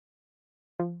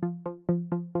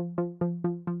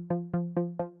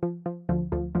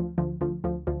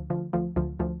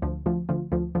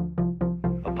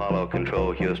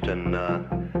Control,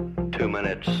 Houston. 2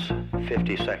 minutes,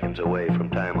 50 seconds away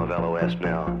from time of LOS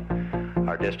now.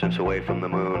 Our distance away from the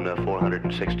moon,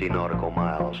 460 nautical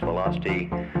miles. Velocity,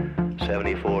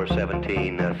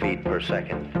 7417 feet per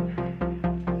second.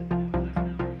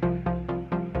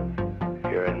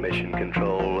 Here in Mission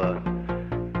Control,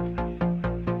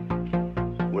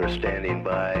 we're standing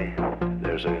by.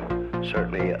 There's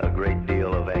certainly a great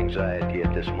deal of anxiety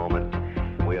at this moment.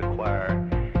 We acquire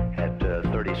at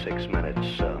 36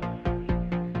 minutes.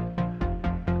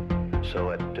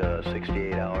 So at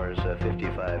 68 hours,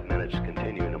 55 minutes,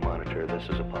 continuing to monitor. This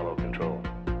is Apollo Control.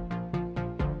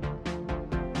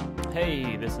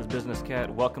 Hey, this is Business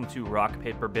Cat. Welcome to Rock,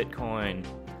 Paper, Bitcoin.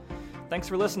 Thanks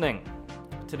for listening.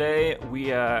 Today, we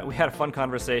had a fun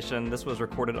conversation. This was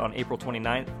recorded on April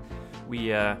 29th.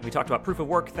 We talked about proof of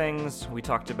work things. We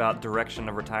talked about direction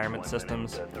of retirement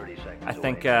systems. I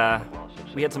think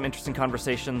we had some interesting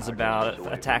conversations about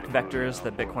attack vectors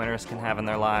that Bitcoiners can have in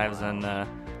their lives, and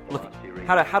look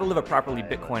how to live a properly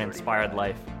Bitcoin-inspired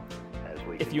life.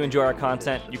 If you enjoy our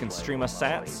content, you can stream us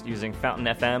sats using Fountain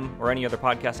FM or any other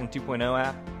podcasting 2.0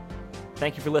 app.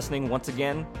 Thank you for listening once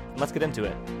again. Let's get into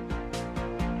it.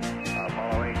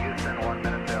 Following Houston, 1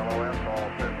 minute to LOS,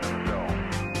 all systems go.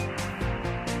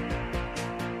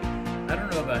 I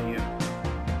don't know about you,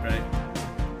 right?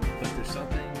 But there's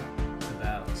something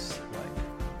about it's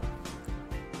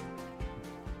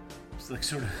like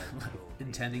sort of like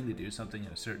intending to do something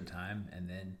at a certain time, and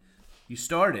then you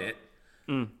start it,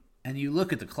 and you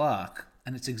look at the clock,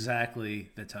 and it's exactly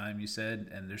the time you said,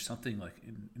 and there's something like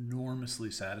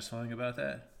enormously satisfying about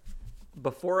that.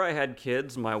 Before I had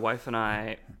kids, my wife and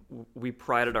I, we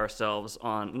prided ourselves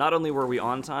on, not only were we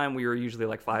on time, we were usually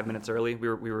like 5 minutes early. We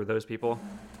were those people.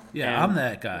 Yeah, And I'm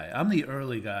that guy. I'm the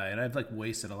early guy, and I've like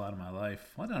wasted a lot of my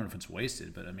life. Well, I don't know if it's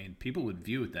wasted, but I mean, people would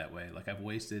view it that way. Like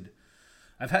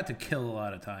I've had to kill a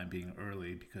lot of time being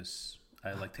early because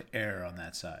I like to err on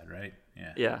that side, right?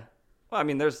 Yeah. Yeah. Well, I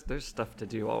mean, there's stuff to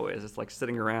do always. It's like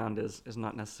sitting around is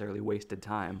not necessarily wasted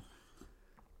time.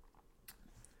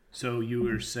 So you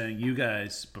were saying you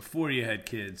guys, before you had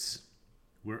kids,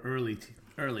 were early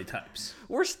types.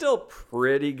 We're still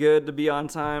pretty good to be on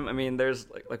time. I mean, there's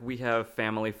like we have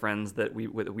family friends that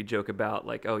we joke about,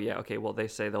 like, oh yeah, okay, well they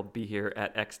say they'll be here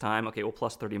at X time. Okay, well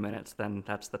plus 30 minutes, then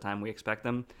that's the time we expect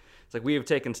them. It's like we have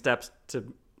taken steps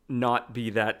to not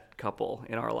be that couple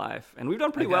in our life, and we've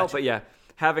done pretty well. But yeah,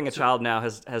 having a child now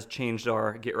has changed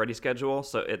our get ready schedule.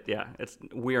 So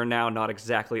we are now not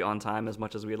exactly on time as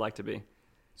much as we'd like to be.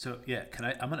 So yeah,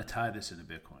 I'm going to tie this into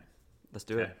Bitcoin. Let's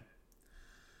do it.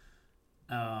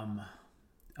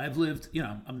 I've lived,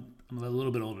 I'm a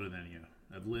little bit older than you.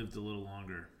 I've lived a little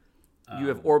longer. You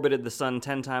have orbited the sun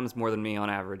 10 times more than me on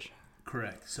average.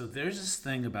 Correct. So there's a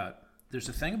thing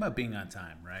about being on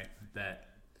time, right?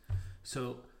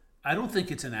 So I don't think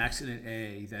it's an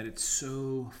accident, that it's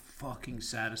so fucking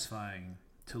satisfying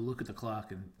to look at the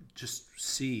clock and just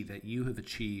see that you have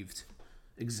achieved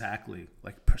exactly,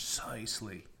 like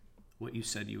precisely what you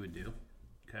said you would do.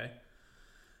 Okay?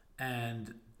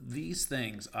 And these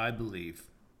things, I believe,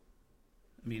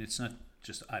 I mean, it's not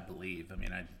just I believe. I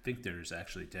mean, I think there's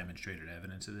actually demonstrated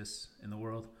evidence of this in the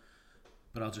world.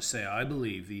 But I'll just say I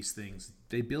believe these things,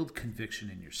 they build conviction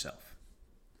in yourself.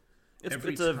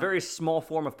 It's a very small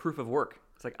form of proof of work.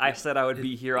 It's like I said I would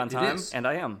be here on time, and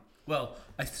I am. Well,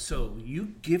 so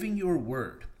you giving your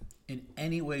word in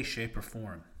any way, shape, or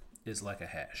form is like a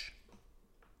hash.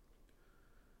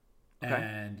 Okay.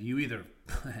 And you either,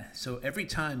 so every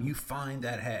time you find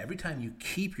that hash, every time you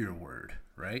keep your word,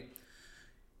 right?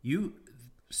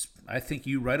 I think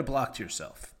you write a block to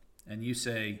yourself and you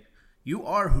say, you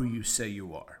are who you say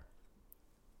you are.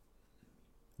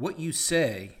 What you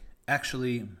say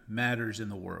actually matters in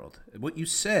the world. What you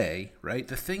say, right?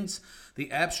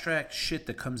 The abstract shit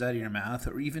that comes out of your mouth,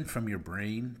 or even from your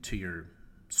brain to your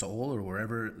soul, or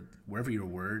wherever your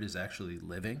word is actually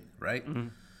living, right? Mm-hmm.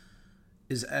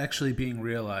 Is actually being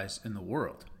realized in the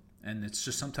world. And it's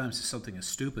just sometimes something as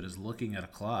stupid as looking at a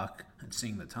clock and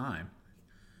seeing the time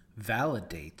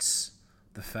validates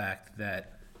the fact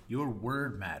that your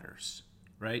word matters,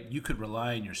 right? You could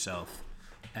rely on yourself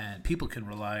and people can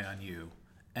rely on you.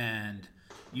 And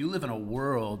you live in a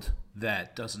world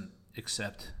that doesn't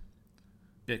accept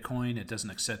Bitcoin. It doesn't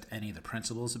accept any of the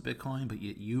principles of Bitcoin, but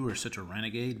yet you are such a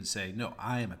renegade and say, no,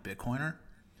 I am a Bitcoiner,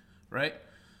 right?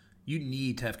 You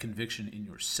need to have conviction in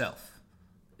yourself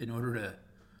in order to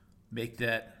make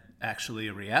that actually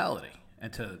a reality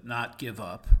and to not give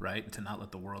up, right? And to not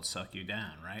let the world suck you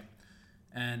down, right?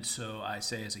 And so I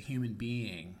say, as a human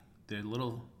being,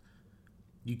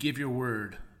 you give your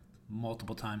word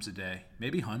multiple times a day,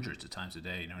 maybe hundreds of times a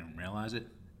day, you don't even realize it,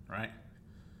 right?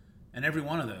 And every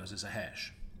one of those is a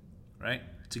hash, right?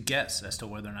 It's a guess as to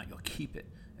whether or not you'll keep it.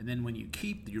 And then when you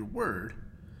keep your word,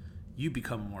 you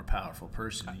become a more powerful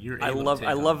person. You're able to take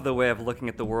I love the way of looking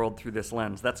at the world through this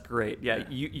lens. That's great. Yeah.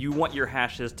 You want your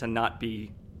hashes to not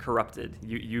be corrupted.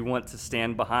 You want to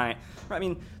stand behind. I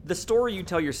mean, the story you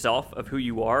tell yourself of who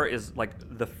you are is like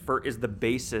the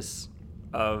basis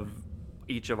of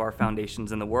each of our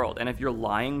foundations in the world. And if you're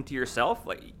lying to yourself,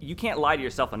 like, you can't lie to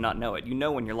yourself and not know it. You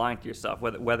know when you're lying to yourself,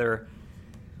 whether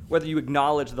you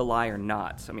acknowledge the lie or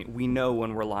not. I mean, we know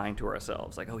when we're lying to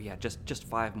ourselves. Like, oh yeah, just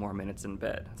 5 more minutes in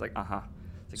bed. It's like,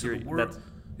 It's like,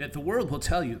 so the world will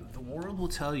tell you. The world will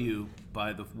tell you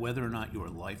by whether or not your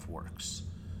life works.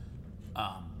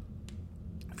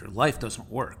 If your life doesn't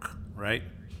work, right,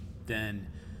 then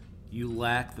you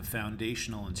lack the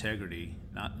foundational integrity,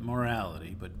 not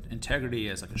morality, but integrity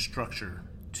as like a structure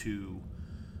to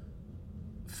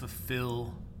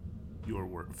fulfill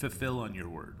on your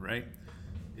word, right?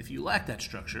 If you lack that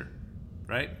structure,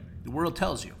 right, the world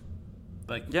tells you,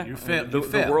 like, you're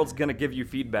the world's gonna give you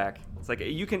feedback. It's like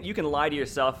you can lie to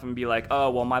yourself and be like, oh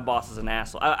well, my boss is an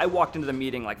asshole. I walked into the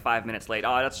meeting like 5 minutes late.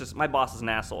 Oh, that's just my boss is an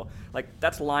asshole. Like,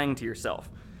 that's lying to yourself.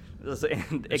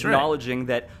 And acknowledging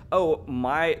that,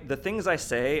 the things I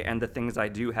say and the things I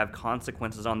do have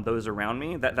consequences on those around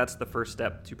me. That's the first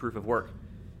step to proof of work.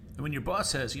 And when your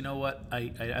boss says, you know what,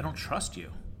 I don't trust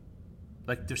you.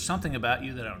 Like, there's something about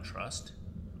you that I don't trust.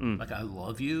 Like, I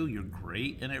love you, you're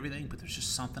great and everything, but there's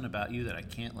just something about you that I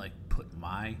can't put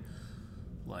my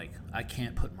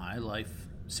life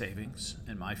savings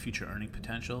and my future earning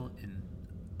potential in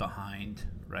behind,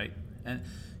 right? And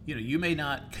you may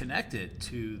not connect it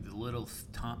to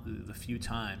the few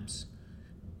times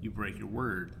you break your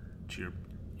word to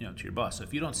your boss. So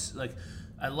if you don't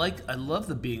I love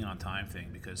the being on time thing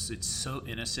because it's so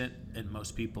innocent and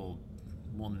most people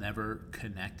will never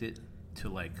connect it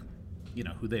to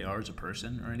who they are as a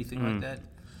person or anything like that.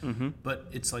 Mm-hmm. But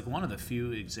it's like one of the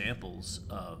few examples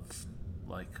of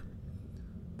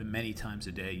the many times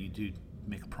a day you do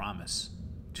make a promise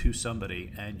to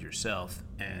somebody and yourself,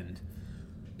 and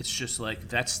it's just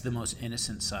that's the most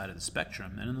innocent side of the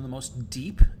spectrum. And then the most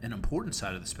deep and important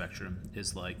side of the spectrum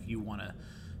is you want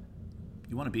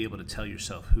to be able to tell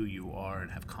yourself who you are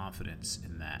and have confidence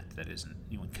in that isn't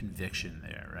conviction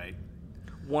there, right?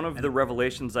 One of the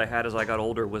revelations I had as I got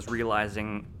older was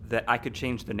realizing that I could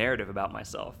change the narrative about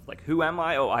myself. Like, who am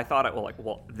I? Oh, I thought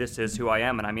this is who I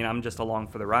am, and I mean, I'm just along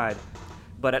for the ride.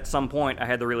 But at some point, I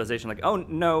had the realization, oh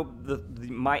no,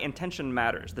 my intention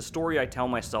matters. The story I tell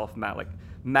myself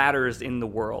matters in the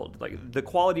world. Like, the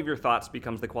quality of your thoughts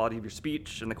becomes the quality of your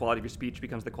speech, and the quality of your speech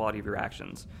becomes the quality of your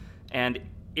actions. And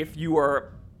if you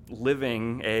are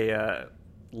living a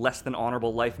less than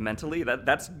honorable life mentally,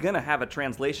 that's gonna have a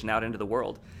translation out into the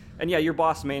world. And yeah, your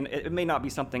boss it may not be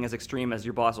something as extreme as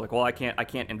your boss well, I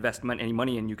can't invest any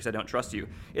money in you because I don't trust you.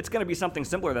 It's gonna be something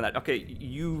simpler than that. Okay,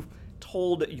 you've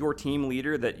told your team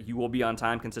leader that you will be on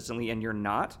time consistently and you're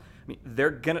not. I mean, they're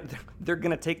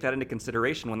gonna take that into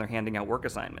consideration when they're handing out work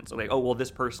assignments. So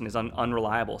this person is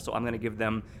unreliable, so I'm gonna give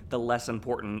them the less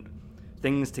important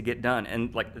things to get done.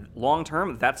 And long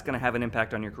term, that's gonna have an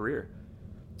impact on your career.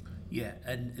 Yeah,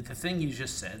 and the thing you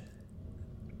just said,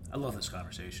 I love this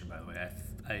conversation, by the way.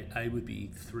 I would be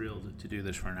thrilled to do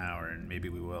this for an hour, and maybe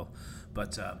we will.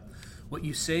 But what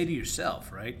you say to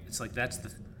yourself, right? It's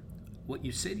what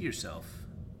you say to yourself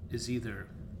is either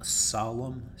a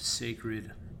solemn,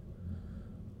 sacred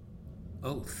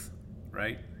oath,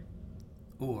 right?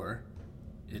 Or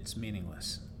it's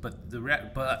meaningless. But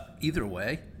either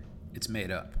way, it's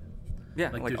made up.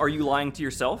 Yeah, are you lying to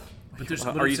yourself? But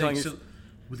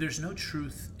there's no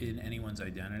truth in anyone's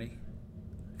identity.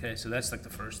 Okay, so that's the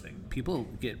first thing. People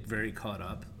get very caught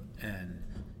up in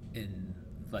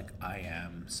I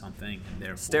am something, and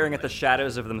therefore staring at the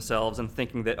shadows of themselves and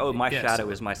thinking that my shadow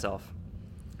is myself.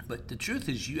 But the truth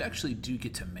is, you actually do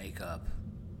get to make up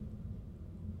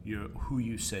who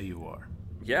you say you are.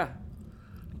 Yeah.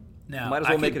 Now might as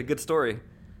well make it a good story.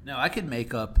 Now I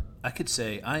could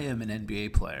say I am an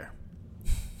NBA player,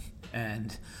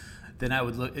 and then I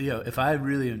would look, if I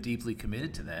really am deeply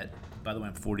committed to that. By the way,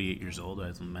 I'm 48 years old. I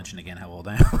have to mention again how old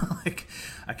I am.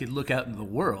 I could look out into the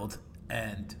world,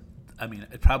 and I mean,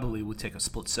 it probably would take a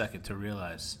split second to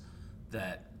realize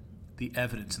that the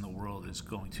evidence in the world is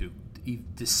going to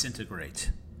disintegrate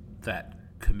that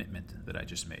commitment that I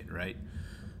just made, right?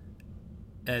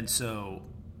 And so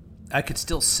I could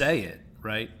still say it,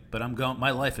 right? But my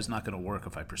life is not going to work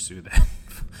if I pursue that.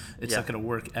 It's not going to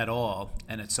work at all.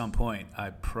 And at some point,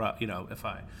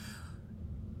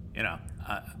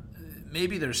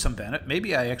 maybe there's some benefit.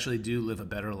 Maybe I actually do live a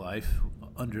better life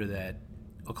under that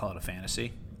I'll call it a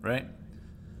fantasy, right?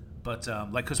 But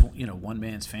like, because one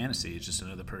man's fantasy is just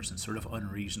another person's sort of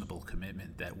unreasonable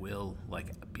commitment that will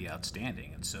like be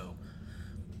outstanding, and so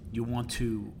you want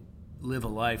to live a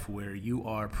life where you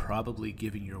are probably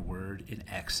giving your word in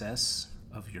excess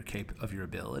of your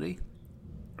ability,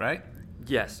 right?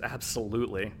 Yes,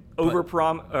 absolutely. Under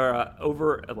promise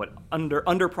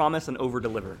and over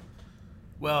deliver.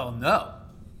 Well, no.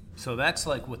 So that's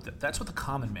like that's what the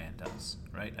common man does,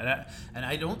 right? And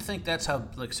I don't think that's how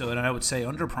And I would say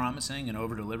under promising and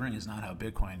over delivering is not how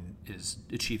Bitcoin is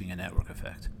achieving a network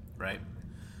effect, right?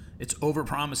 It's over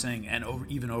promising and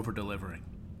even over delivering,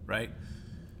 right?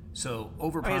 So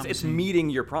over promising, it's meeting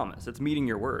your promise. It's meeting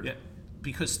your word. Yeah,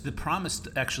 because the promise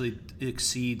actually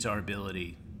exceeds our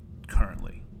ability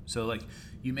currently. So like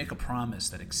you make a promise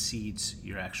that exceeds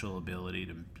your actual ability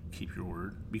to keep your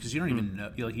word, because you don't even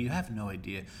know, you have no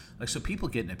idea. Like, so people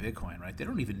get into Bitcoin, right? They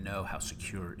don't even know how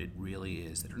secure it really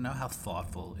is. They don't know how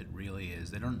thoughtful it really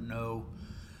is. They don't know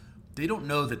that they don't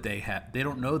know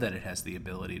that it has the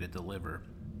ability to deliver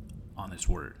on its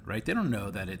word, right? They don't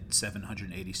know that at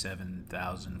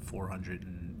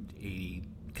 787,480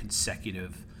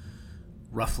 consecutive,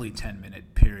 roughly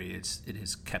 10-minute periods, it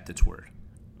has kept its word.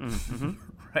 Mm-hmm.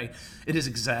 Right? It has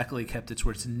exactly kept its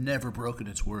word. It's never broken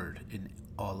its word in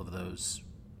all of those,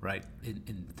 right?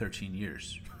 In 13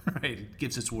 years, right? It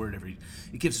gives its word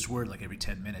like every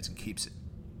 10 minutes and keeps it.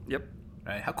 Yep.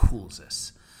 Right? How cool is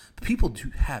this? People do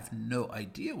have no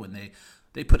idea when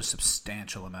they put a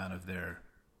substantial amount of their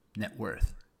net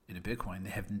worth into Bitcoin.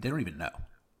 They don't even know,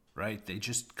 right? They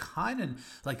just kind of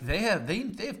like they have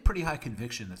pretty high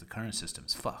conviction that the current system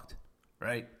is fucked,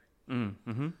 right?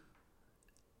 Mm-hmm.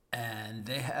 And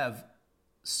they have,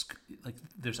 like,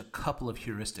 there's a couple of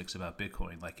heuristics about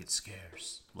Bitcoin, like it's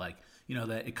scarce, like,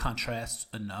 that it contrasts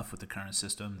enough with the current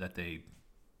system that they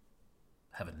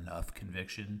have enough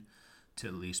conviction to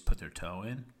at least put their toe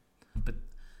in. But,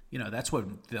 that's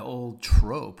what the old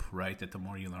trope, right, that the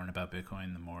more you learn about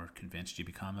Bitcoin, the more convinced you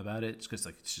become about it. It's because,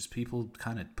 like, it's just people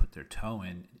kind of put their toe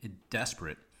in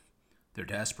desperate. They're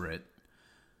desperate,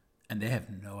 and they have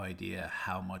no idea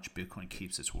how much Bitcoin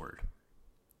keeps its word.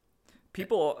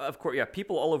 People, of course,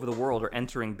 people all over the world are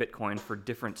entering Bitcoin for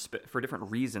different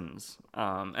reasons.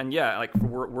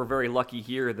 We're very lucky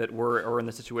here that we're in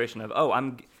the situation of,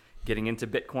 I'm getting into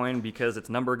Bitcoin because it's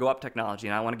number go up technology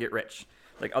and I want to get rich.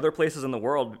 Like other places in the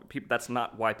world, that's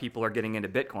not why people are getting into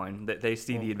Bitcoin. That they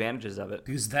see the advantages of it.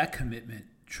 Because that commitment,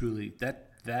 truly,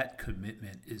 that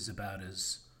commitment is about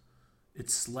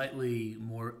it's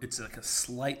like a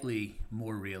slightly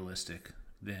more realistic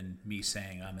than me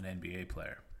saying I'm an NBA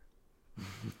player.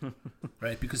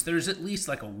 Right? Because there's at least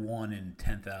like a 1 in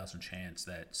 10,000 chance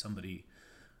that somebody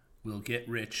will get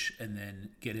rich and then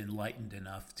get enlightened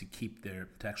enough to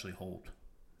actually hold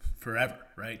forever,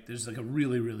 right? There's like a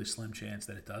really, really slim chance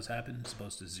that it does happen, as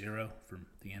opposed to zero from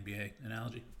the NBA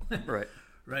analogy. Right.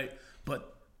 Right?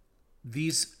 But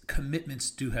these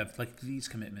commitments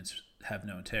have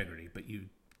no integrity. But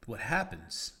what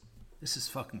happens, this is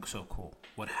fucking so cool.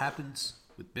 What happens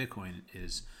with Bitcoin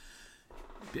is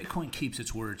Bitcoin keeps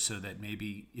its word so that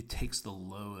maybe it takes the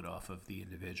load off of the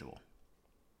individual,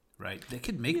 right? They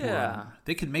could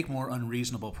make more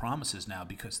unreasonable promises now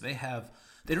because they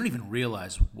don't even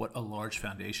realize what a large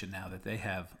foundation now that they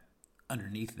have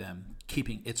underneath them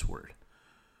keeping its word,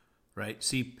 right?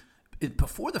 See,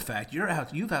 before the fact, you've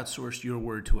outsourced your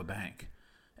word to a bank,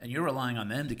 and you're relying on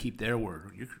them to keep their word,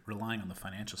 or you're relying on the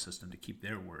financial system to keep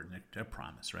their word and their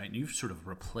promise, right? And you've sort of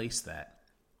replaced that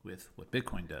with what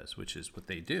Bitcoin does, which is what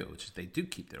they do, which is they do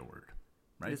keep their word,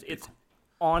 right? It's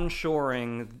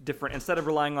onshoring different, instead of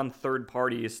relying on third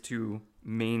parties to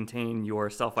maintain your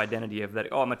self-identity of that,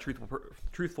 I'm a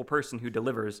truthful person who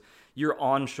delivers, you're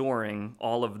onshoring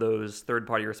all of those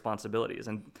third-party responsibilities.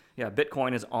 And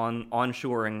Bitcoin is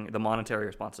onshoring the monetary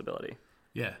responsibility.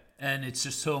 Yeah, and it's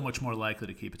just so much more likely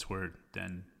to keep its word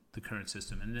than the current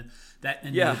system. And that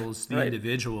enables the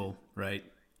individual, right,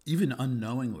 even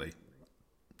unknowingly,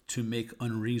 to make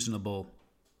unreasonable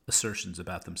assertions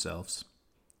about themselves,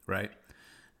 right?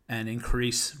 And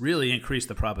really increase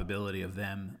the probability of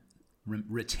them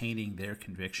retaining their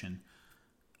conviction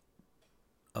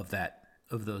of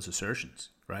those assertions,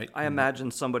 right? I imagine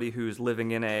somebody who's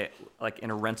living in a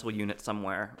rental unit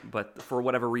somewhere, but for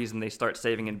whatever reason they start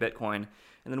saving in Bitcoin,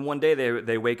 and then one day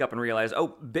they wake up and realize,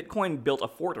 Bitcoin built a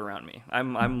fort around me.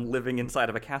 I'm living inside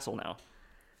of a castle now.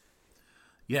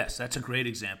 Yes, that's a great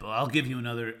example. I'll give you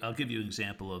an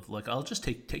example of, like, I'll just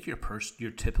take your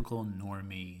typical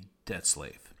normie debt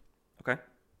slave. Okay.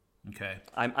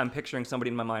 I'm picturing somebody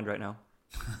in my mind right now.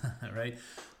 right?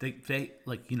 They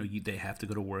like, they have to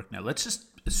go to work. Now, let's just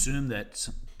assume that,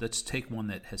 let's take one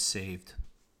that has saved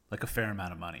like a fair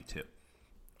amount of money too.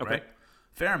 Okay. Right?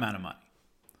 Fair amount of money.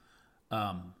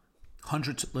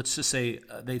 Hundreds, let's just say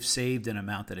they've saved an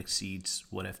amount that exceeds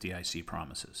what FDIC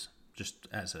promises, just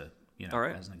as a, All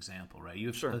right. as an example, right? You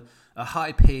have Sure.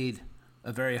 a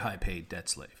very high paid debt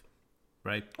slave,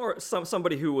 right? Or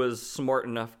somebody who was smart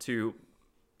enough to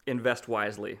invest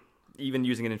wisely, even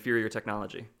using an inferior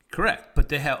technology. Correct, but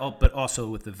they have, but also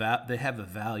with they have the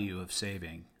value of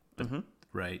saving,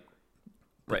 right?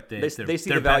 Right. They They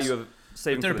see the value of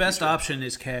saving. But their for the best future. option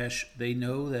is cash. They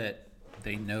know that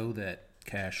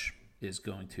cash is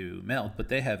going to melt, but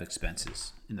they have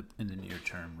expenses in the near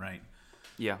term, right?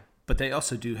 Yeah. But they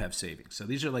also do have savings. So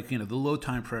these are like, the low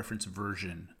time preference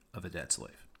version of a debt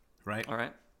slave, right? All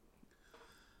right.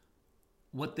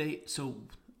 What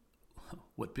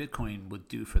Bitcoin would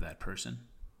do for that person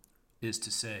is to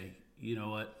say, you know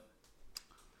what?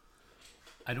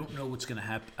 I don't know what's going to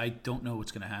happen. I don't know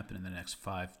what's going to happen in the next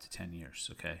 5 to 10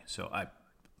 years. Okay. So I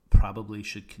probably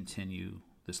should continue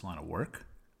this line of work.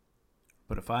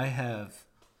 But if I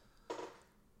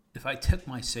took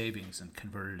my savings and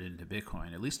converted it into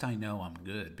Bitcoin, at least I know I'm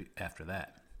good after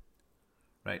that.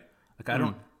 Right? Like I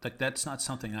don't, like that's not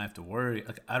something I have to worry.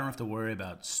 Like I don't have to worry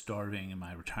about starving in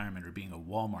my retirement or being a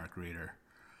Walmart greeter,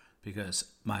 because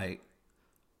my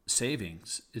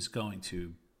savings is going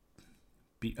to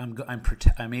be,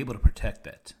 I'm able to protect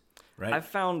that. Right? I've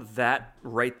found that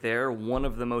right there one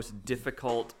of the most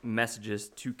difficult messages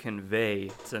to convey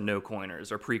to no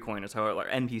coiners or pre-coiners, however,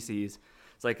 NPCs.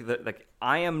 It's like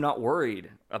I am not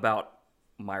worried about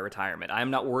my retirement.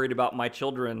 I'm not worried about my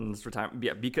children's retirement.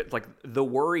 Yeah, because like the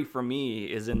worry for me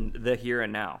is in the here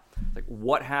and now. Like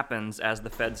what happens as the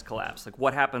feds collapse? Like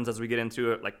what happens as we get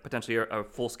into like potentially a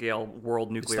full-scale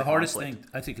world nuclear It's the hardest conflict?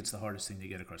 thing. I think it's the hardest thing to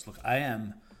get across. Look, I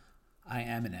am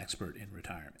an expert in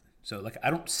retirement. So, like, I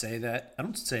don't say that. I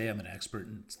don't say I'm an expert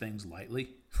in things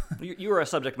lightly. You are a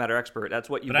subject matter expert. That's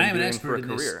what you've But I been am an doing expert for a in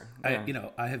this. career. Yeah.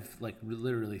 I have, like,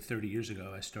 literally 30 years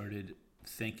ago, I started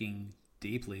thinking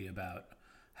deeply about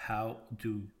how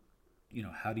do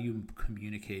you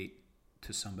communicate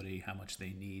to somebody how much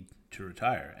they need to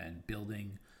retire, and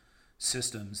building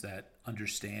systems that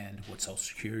understand what Social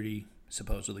Security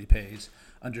supposedly pays,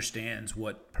 understands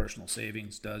what personal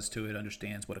savings does to it,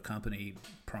 understands what a company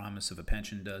promise of a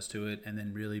pension does to it, and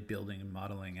then really building and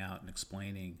modeling out and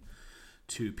explaining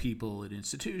to people at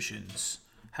institutions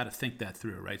how to think that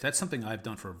through, right? That's something I've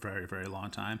done for a very, very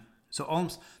long time. So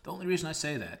almost the only reason I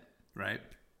say that, right,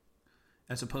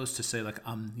 as opposed to say like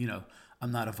I'm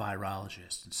not a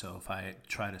virologist, and so if I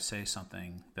try to say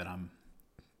something that I'm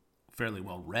fairly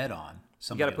well read on,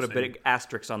 You got to put a big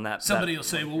asterisk on that. Somebody will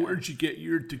say, "Well, where'd you get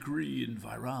your degree in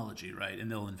virology?" Right,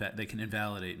 and they can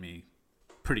invalidate me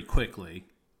pretty quickly,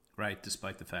 right?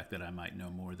 Despite the fact that I might know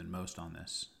more than most on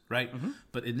this, right? Mm-hmm.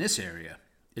 But in this area,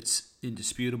 it's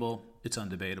indisputable, it's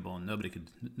undebatable, and nobody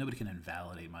can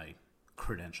invalidate my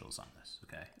credentials on this.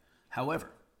 Okay. However,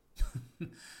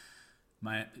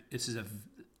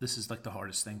 this is like the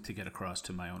hardest thing to get across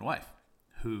to my own wife,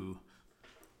 who,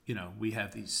 we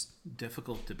have these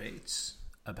difficult debates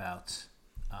about,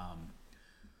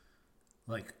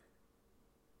 we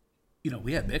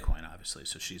have Bitcoin, obviously,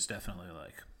 so she's definitely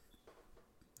like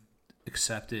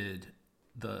accepted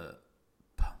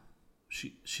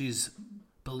she's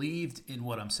believed in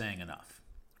what I'm saying enough,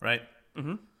 right?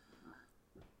 Mm-hmm.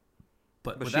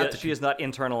 But she has not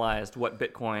internalized what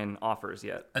Bitcoin offers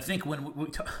yet. I think when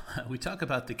we talk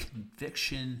about the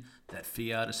conviction that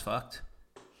fiat is fucked,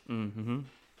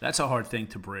 that's a hard thing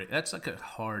to break. That's like a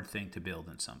hard thing to build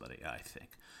in somebody, I think.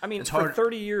 I mean, it's for hard.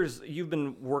 30 years, you've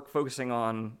been focusing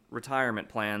on retirement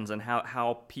plans and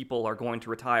how people are going to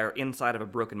retire inside of a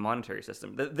broken monetary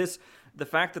system. The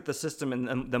fact that the system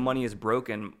and the money is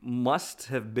broken must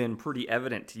have been pretty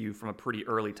evident to you from a pretty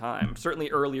early time.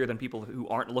 Certainly earlier than people who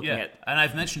aren't looking at. And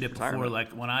I've mentioned it retirement. before.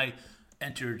 Like when I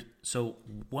entered, so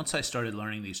once I started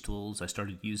learning these tools, I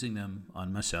started using them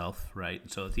on myself. Right.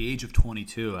 So at the age of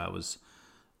 22, I was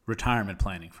retirement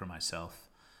planning for myself.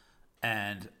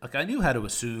 And like I knew how to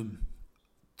assume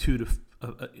 2%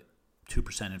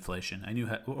 inflation. I knew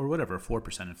how, or whatever,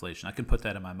 4% inflation. I can put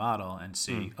that in my model and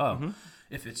see,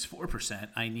 if it's 4%,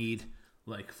 I need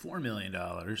like $4 million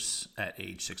at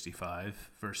age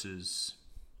 65 versus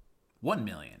 $1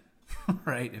 million,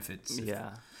 right?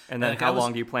 And then how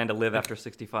long do you plan to live after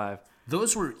 65?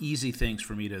 Those were easy things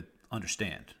for me to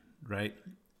understand, right?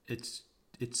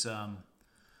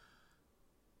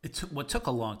 What took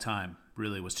a long time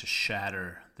really was to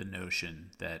shatter the notion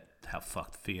that how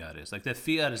fucked fiat is. Like that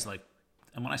fiat is like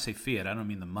and when I say fiat, I don't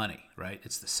mean the money, right?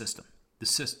 It's the system. The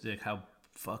system, like how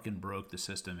fucking broke the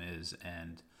system is,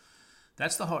 and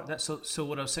that's the hard. That's so.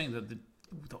 What I was saying,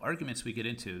 the arguments we get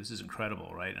into, this is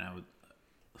incredible, right? And I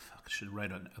should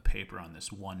write a paper on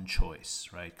this one choice,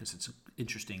 right? Because it's an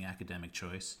interesting academic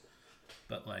choice,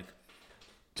 but like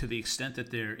to the extent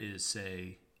that there is,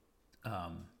 say,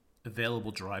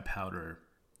 available dry powder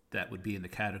that would be in the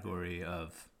category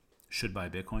of should buy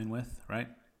Bitcoin with, right?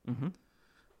 Mm-hmm.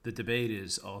 The debate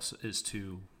is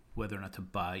to whether or not to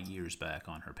buy years back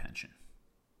on her pension.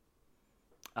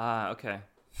 Okay.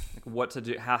 Like what to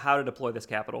do, how to deploy this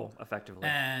capital effectively.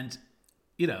 And,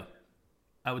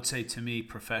 I would say to me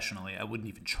professionally, I wouldn't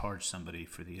even charge somebody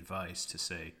for the advice to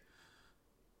say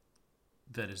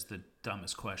that is the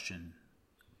dumbest question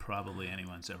probably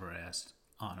anyone's ever asked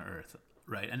on earth,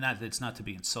 right? And it's not to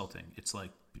be insulting. It's like,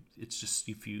 it's just,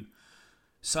 if you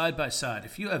side by side,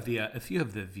 if you have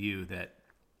the view that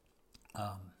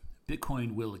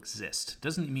Bitcoin will exist,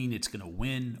 doesn't mean it's going to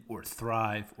win or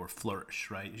thrive or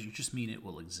flourish, right? You just mean it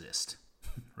will exist,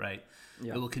 right?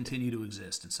 Yeah. It will continue to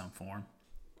exist in some form,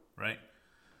 right?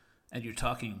 And you're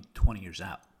talking 20 years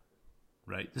out,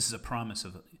 right? This is a promise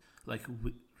of, like,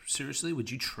 seriously, would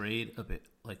you trade a bit?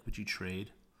 Like, would you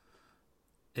trade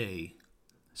fucking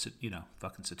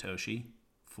Satoshi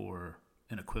for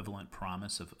an equivalent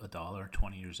promise of $1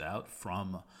 20 years out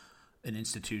from an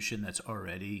institution that's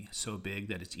already so big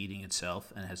that it's eating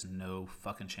itself and has no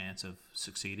fucking chance of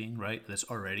succeeding, right? That's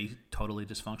already totally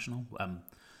dysfunctional.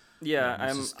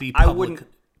 I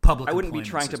wouldn't be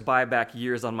trying system. to buy back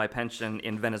years on my pension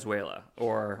in Venezuela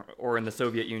or in the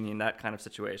Soviet Union, that kind of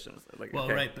situations. Like, well,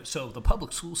 okay. right, but so the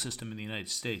public school system in the United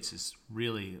States is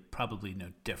really probably no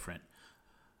different.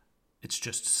 It's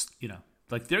just,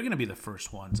 like they're going to be the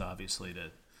first ones, obviously,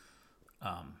 to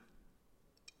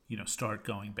start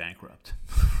going bankrupt,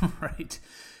 right?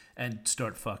 And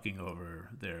start fucking over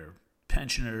their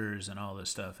pensioners and all this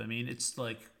stuff. I mean, it's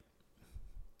like,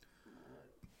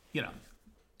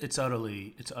 it's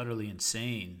utterly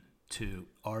insane to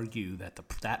argue that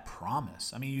that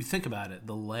promise. I mean, you think about it,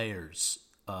 the layers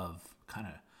of kind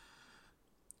of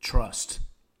trust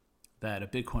that a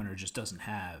Bitcoiner just doesn't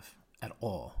have at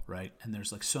all, right? And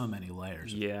there's like so many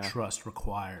layers of trust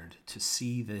required to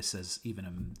see this as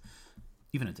even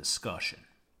a discussion.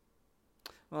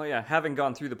 Well, yeah, having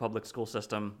gone through the public school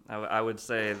system, I would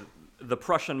say the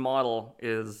Prussian model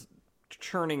is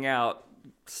churning out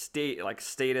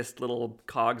statist little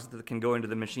cogs that can go into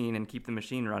the machine and keep the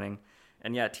machine running.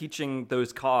 And yeah, teaching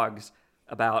those cogs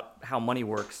about how money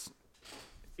works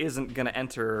isn't going to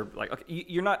enter,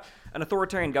 you're not, an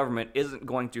authoritarian government isn't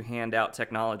going to hand out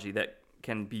technology that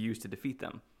can be used to defeat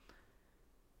them.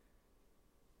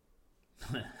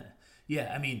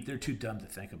 Yeah, I mean, they're too dumb to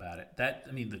think about it.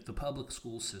 The public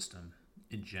school system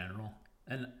in general,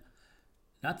 and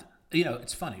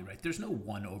it's funny, right? There's no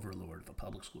one overlord of a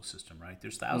public school system, right?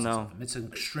 There's thousands of them. It's an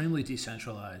extremely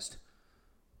decentralized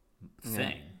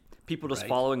thing. Yeah. People just right?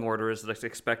 following orders, like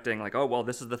expecting, like, oh, well,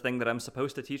 this is the thing that I'm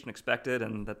supposed to teach and expected,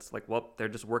 and that's like, well, they're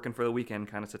just working for the weekend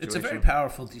kind of situation. It's a very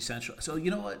powerful decentralized. So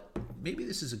you know what? Maybe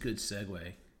this is a good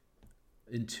segue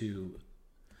into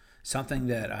something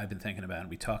that I've been thinking about, and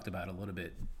we talked about a little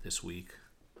bit this week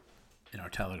in our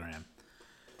Telegram,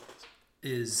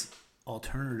 is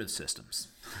alternative systems,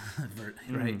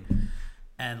 right?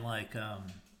 And like, I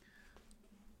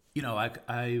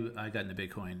got into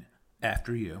Bitcoin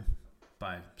after you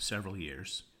by several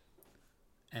years,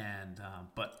 and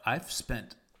but I've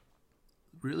spent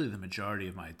really the majority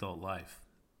of my adult life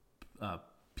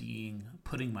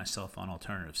putting myself on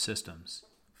alternative systems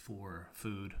for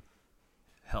food,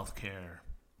 healthcare,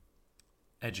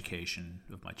 education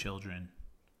of my children,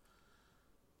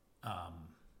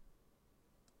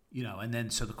 and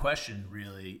then so the question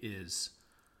really is,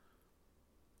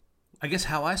 I guess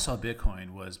how I saw Bitcoin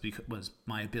was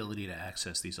my ability to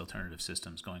access these alternative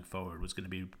systems going forward was going to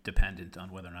be dependent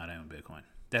on whether or not I own Bitcoin.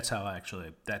 That's how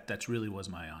that's really was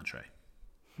my entree.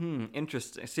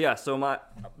 Interesting. So my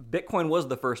Bitcoin was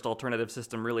the first alternative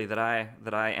system really that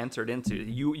I entered into.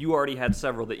 You already had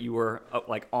several that you were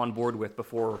on board with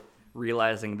before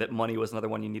realizing that money was another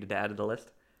one you needed to add to the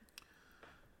list.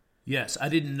 Yes, I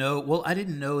didn't know. Well, I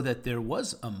didn't know that there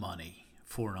was a money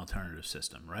for an alternative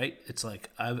system, right? It's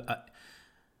like I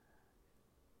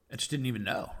just didn't even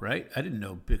know, right? I didn't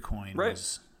know Bitcoin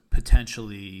was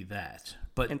potentially that.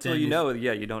 But until you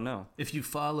don't know. If you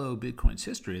follow Bitcoin's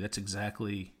history, that's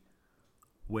exactly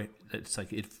where it's like.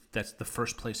 That's the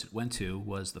first place it went to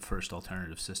was the first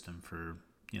alternative system for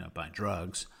buying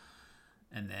drugs,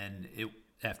 and then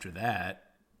after that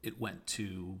it went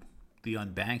to the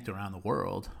unbanked around the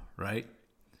world, right?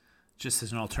 just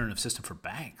as an alternative system for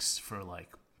banks for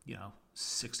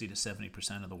 60 to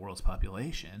 70% of the world's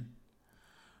population.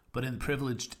 But in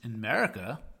privileged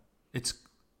America, it's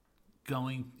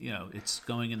going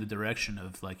in the direction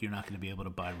of you're not going to be able to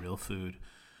buy real food,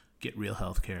 get real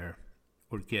health care,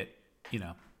 or get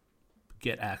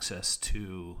access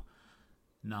to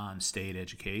non-state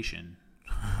education,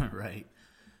 right?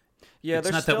 Yeah,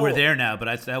 it's not that we're there now,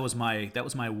 but that was my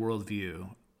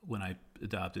worldview when I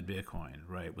adopted Bitcoin,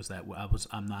 right? Was that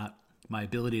my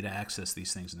ability to access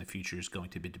these things in the future is going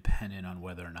to be dependent on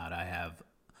whether or not I have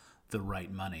the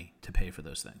right money to pay for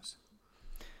those things.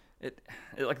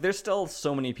 There's still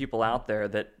so many people out there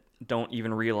that don't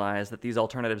even realize that these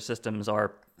alternative systems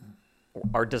are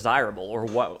desirable, or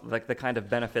what the kind of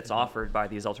benefits offered by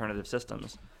these alternative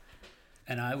systems.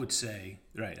 And I would say,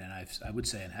 right, and I would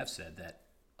say and have said that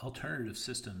alternative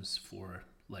systems for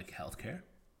healthcare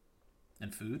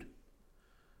and food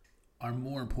are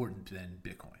more important than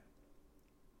Bitcoin,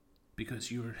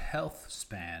 because your health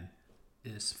span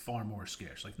is far more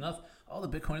scarce. All the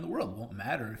Bitcoin in the world won't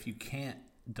matter if you can't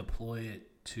deploy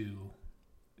it to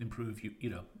improve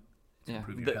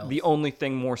improve your health. The only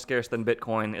thing more scarce than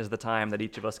Bitcoin is the time that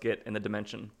each of us get in the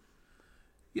dimension.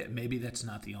 Yeah, maybe that's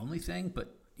not the only thing,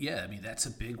 but yeah, I mean, that's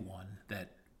a big one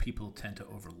that people tend to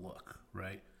overlook,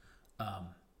 right?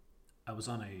 I was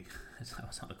on a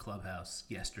Clubhouse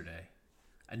yesterday.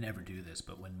 I never do this,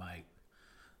 but when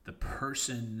the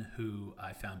person who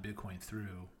I found Bitcoin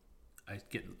through, I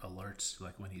get alerts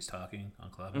when he's talking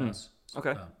on Clubhouse.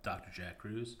 Okay. Dr. Jack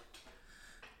Cruz.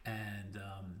 And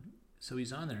so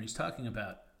he's on there and he's talking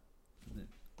about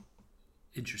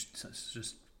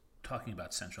just talking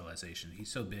about centralization.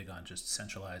 He's so big on just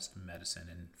centralized medicine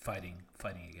and fighting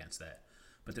against that.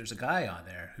 But there's a guy on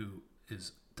there who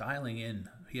is dialing in.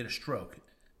 He had a stroke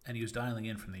and he was dialing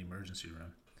in from the emergency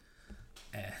room.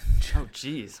 And oh,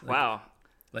 geez. Wow.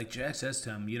 Jack says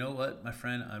to him, you know what, my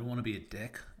friend, I don't want to be a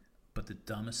dick, but the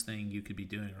dumbest thing you could be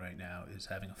doing right now is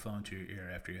having a phone to your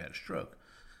ear after you had a stroke.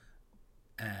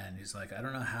 And he's like, I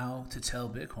don't know how to tell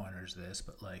Bitcoiners this,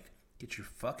 but get your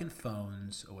fucking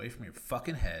phones away from your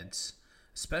fucking heads,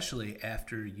 especially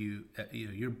after he'll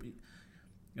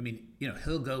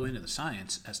go into the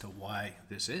science as to why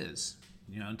this is,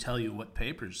 and tell you what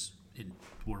papers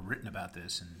were written about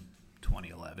this in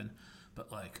 2011. But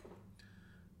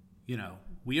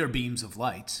we are beams of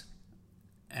light,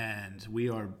 and we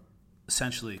are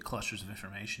essentially clusters of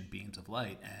information, beams of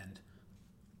light, and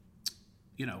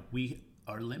we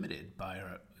are limited by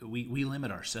we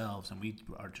limit ourselves, and we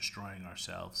are destroying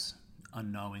ourselves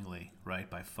unknowingly, right,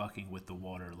 by fucking with the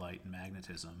water, light, and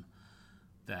magnetism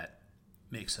that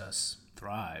makes us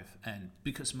thrive. And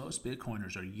because most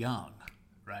Bitcoiners are young,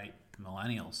 right, the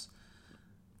millennials,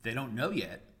 they don't know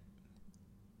yet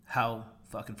how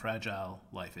fucking fragile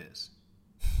life is.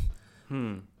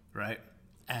 Right?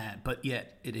 But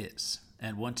yet it is.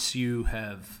 And once you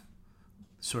have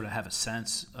a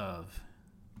sense of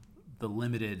the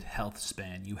limited health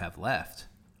span you have left,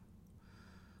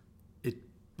 it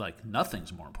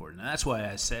nothing's more important. And that's why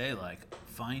I say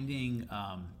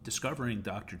discovering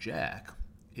Dr. Jack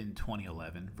in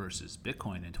 2011 versus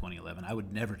Bitcoin in 2011, I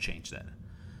would never change that.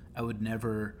 I would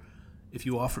never, if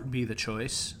you offered me the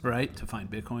choice, right, to find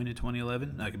Bitcoin in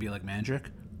 2011, I could be like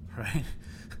Mandrick, right?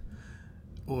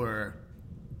 Or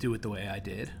do it the way I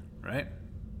did, right?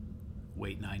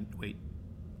 Wait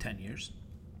 10 years.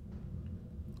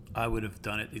 I would have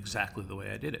done it exactly the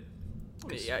way I did it.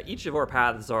 Yeah, each of our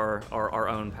paths are our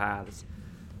own paths.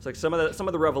 It's some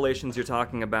of the revelations you're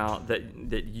talking about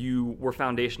that you were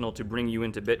foundational to bring you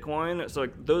into Bitcoin. So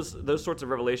those sorts of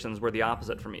revelations were the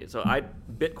opposite for me. So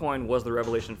Bitcoin was the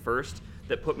revelation first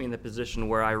that put me in the position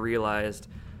where I realized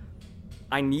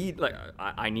I need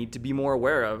to be more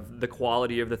aware of the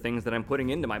quality of the things that I'm putting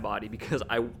into my body, because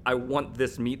I want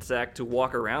this meat sack to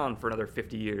walk around for another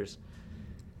 50 years.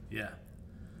 Yeah.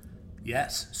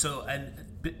 Yes. So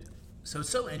it's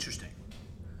so interesting.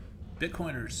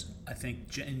 Bitcoiners, I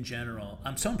think in general,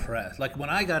 I'm so impressed. When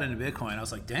I got into Bitcoin, I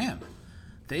was like, damn,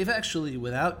 they've actually,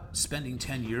 without spending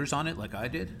 10 years on it like I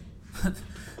did,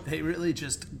 they really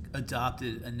just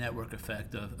adopted a network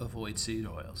effect of avoid seed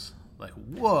oils.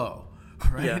 Whoa,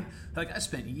 right? Yeah. I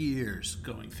spent years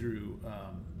going through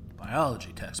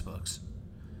biology textbooks,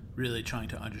 really trying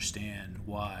to understand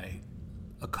why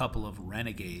a couple of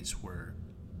renegades were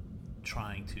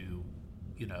trying to,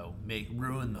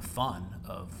 ruin the fun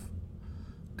of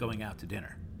going out to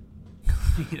dinner.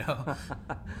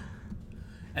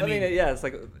 I mean, it's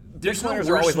Bitcoiners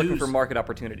are always looking for market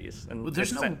opportunities, and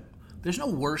there's no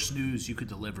worse news you could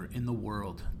deliver in the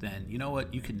world than, you know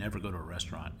what, you could never go to a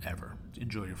restaurant ever.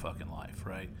 Enjoy your fucking life,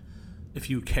 right? if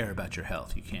you care about your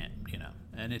health, you can't,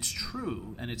 and it's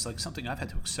true, and it's like something I've had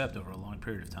to accept over a long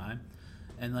period of time,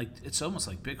 and like it's almost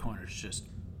like Bitcoiners just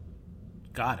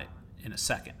got it in a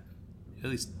second. At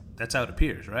least that's how it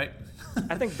appears, right?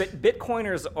 I think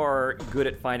Bitcoiners are good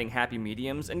at finding happy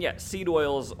mediums, and yeah, seed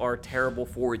oils are terrible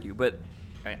for you. But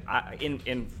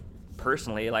in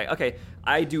personally, like, okay,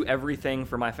 I do everything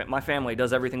for my family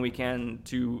does everything we can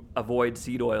to avoid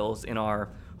seed oils in our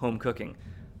home cooking.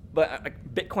 But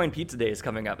Bitcoin Pizza Day is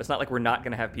coming up. It's not like we're not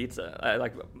going to have pizza.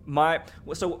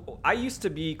 So I used to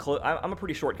be I'm a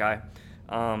pretty short guy,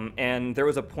 and there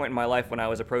was a point in my life when I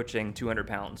was approaching 200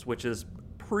 pounds, which is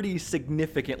pretty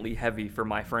significantly heavy for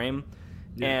my frame.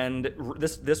 Yeah. And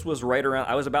this was right around,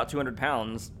 I was about 200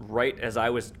 pounds right as I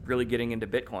was really getting into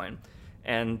Bitcoin.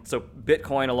 And so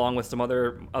Bitcoin, along with some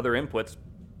other inputs,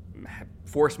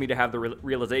 forced me to have the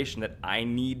realization that I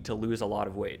need to lose a lot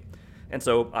of weight. And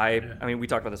so I mean, we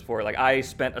talked about this before. Like, I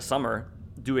spent a summer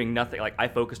doing nothing. Like, I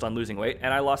focused on losing weight,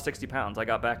 and I lost 60 pounds. I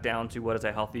got back down to what is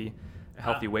a healthy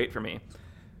weight for me.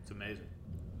 It's amazing.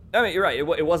 I mean, you're right.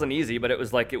 It wasn't easy, but it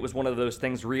was one of those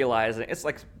things. Realizing it's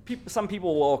like some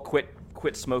people will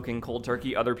quit smoking cold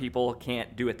turkey. Other people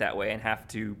can't do it that way and have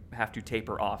to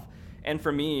taper off. And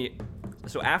for me,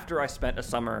 so after I spent a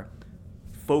summer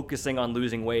focusing on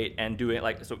losing weight and doing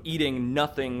eating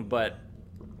nothing but,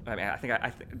 I mean, I think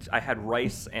I had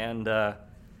rice and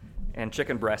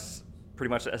chicken breasts pretty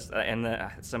much,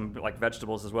 and some like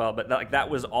vegetables as well. But that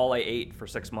was all I ate for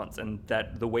 6 months, and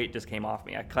that the weight just came off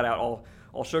me. I cut out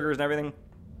all sugars and everything.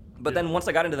 But then once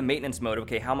I got into the maintenance mode,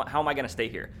 okay, how am I going to stay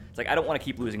here? It's like, I don't want to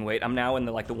keep losing weight. I'm now in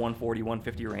the 140,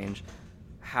 150 range.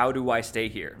 How do I stay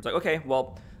here? It's like, okay,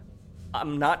 well,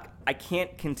 I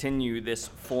can't continue this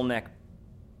full neck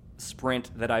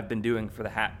sprint that I've been doing for the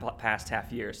past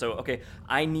half year. So, okay,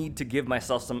 I need to give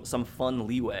myself some fun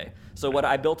leeway. So what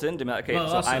I built into my, okay, well,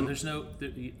 so also,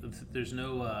 there's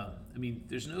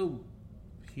no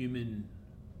human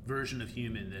version of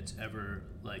human that's ever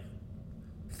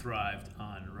thrived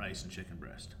on rice and chicken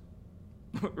breast.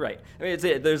 Right. I mean,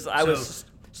 I was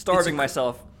starving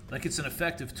myself. Like, it's an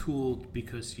effective tool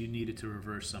because you needed to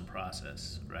reverse some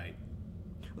process, right?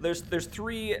 There's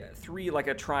three like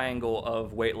a triangle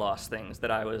of weight loss things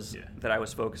that I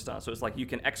was focused on. So it's like, you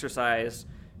can exercise,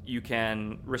 you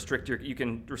can restrict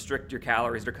your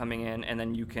calories that are coming in, and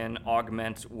then you can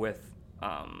augment with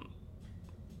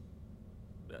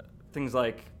things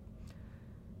like,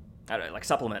 I don't know, like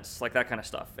supplements, like that kind of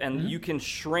stuff. And you can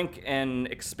shrink and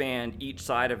expand each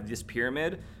side of this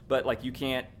pyramid, but like you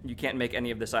can't make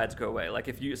any of the sides go away.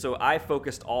 Like so I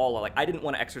focused I didn't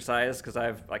want to exercise because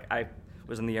I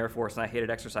was in the Air Force and I hated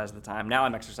exercise at the time. Now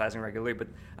I'm exercising regularly, but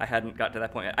I hadn't got to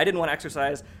that point yet. I didn't want to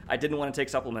exercise. I didn't want to take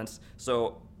supplements.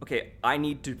 So, okay, I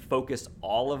need to focus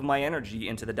all of my energy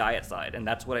into the diet side, and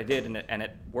that's what I did, and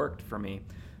it worked for me.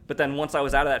 But then once I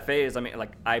was out of that phase, I mean,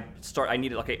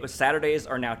 Saturdays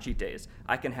are now cheat days.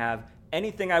 I can have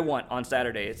anything I want on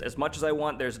Saturdays, as much as I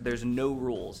want. There's no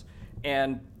rules.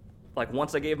 And like,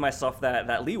 once I gave myself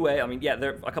that leeway, I mean, yeah,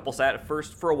 there a couple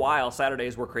for a while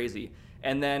Saturdays were crazy.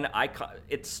 And then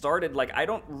it started like, I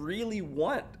don't really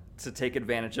want to take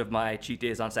advantage of my cheat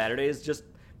days on Saturdays just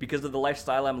because of the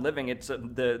lifestyle I'm living. It's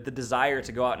the desire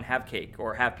to go out and have cake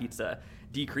or have pizza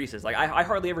decreases. Like, I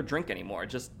hardly ever drink anymore.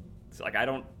 Just like, I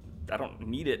don't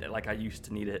need it like I used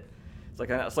to need it.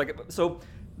 It's like so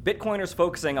Bitcoiners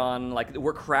focusing on, like,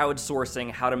 we're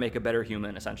crowdsourcing how to make a better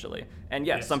human, essentially. And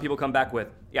yes, some people come back with,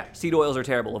 seed oils are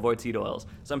terrible, avoid seed oils.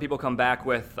 Some people come back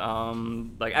with,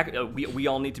 we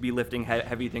all need to be lifting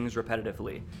heavy things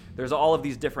repetitively. There's all of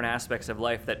these different aspects of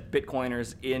life that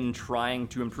Bitcoiners, in trying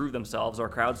to improve themselves, are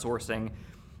crowdsourcing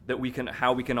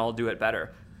how we can all do it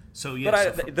better. So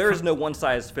yes, but there is no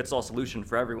one-size-fits-all solution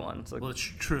for everyone. Well, it's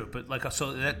true, but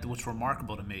what's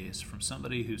remarkable to me is, from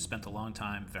somebody who spent a long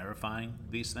time verifying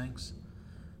these things,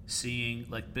 seeing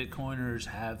like Bitcoiners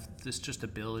have this just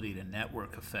ability to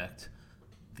network effect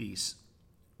these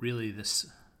really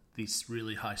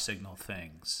high signal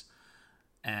things,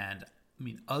 and I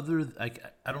mean, I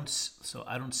don't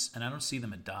see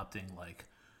them adopting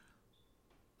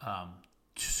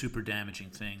super damaging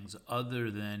things,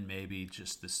 other than maybe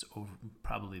just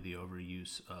probably the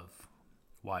overuse of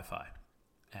Wi-Fi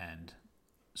and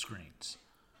screens.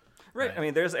 Right. I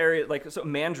mean, there's areas so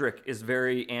Mandrick is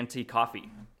very anti-coffee,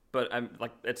 but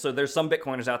so there's some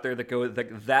Bitcoiners out there that go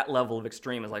that level of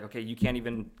extreme, is like, okay, you can't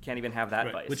even have that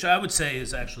right. vice. Which I would say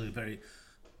is actually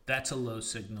that's a low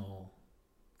signal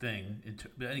thing.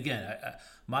 But again,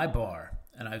 my bar,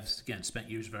 and I've spent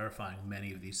years verifying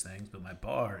many of these things, but my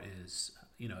bar is,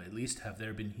 at least have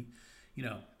there been,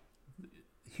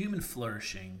 human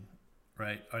flourishing,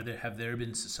 right? Have there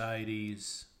been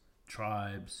societies,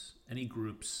 tribes, any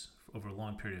groups over a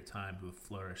long period of time who have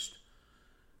flourished?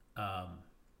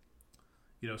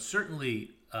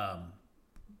 Certainly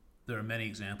there are many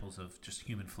examples of just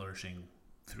human flourishing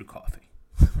through coffee,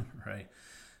 right?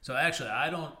 So actually,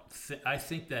 I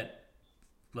think that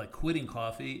like quitting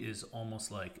coffee is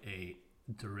almost like a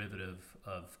derivative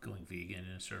of going vegan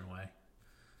in a certain way.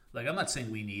 Like, I'm not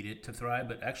saying we need it to thrive,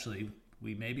 but actually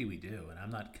we do, and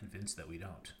I'm not convinced that we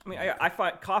don't. I mean, I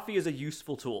find coffee is a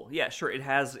useful tool. Yeah, sure, it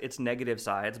has its negative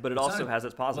sides, but it also has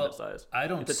its positive sides.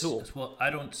 It's a tool. Well,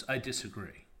 I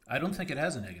disagree. I don't think it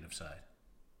has a negative side.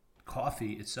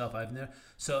 Coffee itself, I've never.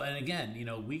 So, and again,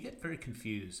 we get very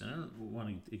confused, and I don't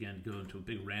want to again go into a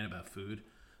big rant about food,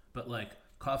 but like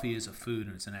coffee is a food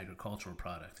and it's an agricultural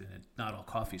product, and not all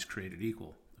coffee is created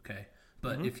equal. Okay,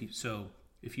 but if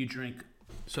you drink,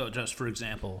 so just for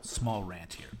example, small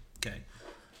rant here. Okay,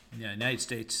 in the United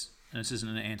States, and this isn't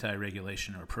an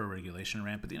anti-regulation or pro-regulation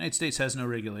rant, but the United States has no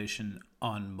regulation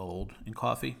on mold in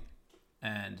coffee,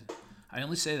 and I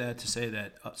only say that to say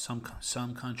that some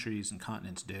countries and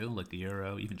continents do, like the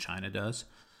Euro, even China does.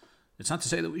 It's not to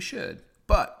say that we should,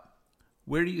 but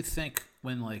where do you think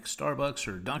when like Starbucks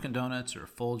or Dunkin' Donuts or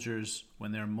Folgers,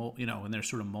 when their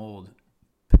sort of mold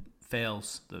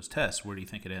fails those tests, where do you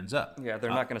think it ends up? Yeah, they're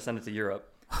not going to send it to Europe.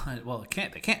 Well, they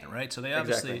can't, right? So they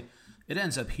obviously, it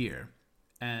ends up here.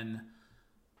 And,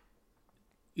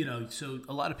 so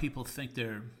a lot of people think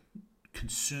they're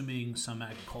consuming some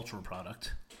agricultural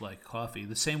product like coffee,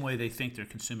 the same way they think they're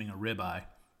consuming a ribeye,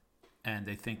 and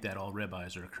they think that all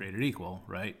ribeyes are created equal,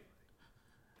 right?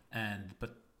 And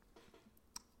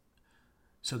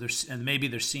maybe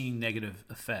they're seeing negative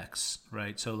effects,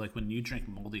 right? So like when you drink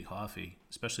moldy coffee,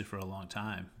 especially for a long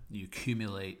time, you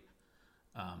accumulate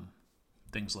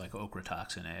things like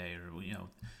ochratoxin A, or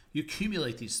you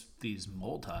accumulate these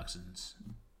mold toxins.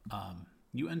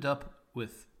 You end up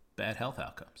with bad health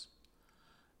outcomes.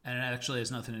 And it actually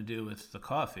has nothing to do with the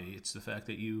coffee. It's the fact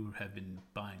that you have been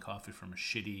buying coffee from a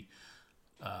shitty,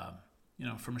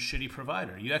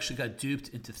 provider. You actually got duped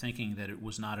into thinking that it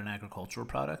was not an agricultural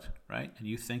product, right? And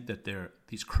you think that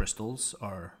these crystals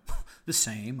are the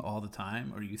same all the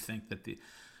time, or you think that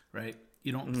right?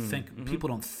 You don't think, people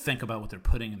don't think about what they're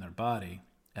putting in their body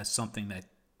as something that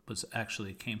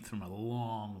came from a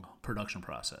long production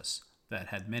process that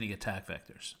had many attack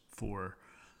vectors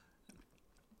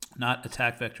not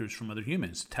attack vectors from other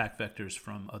humans, attack vectors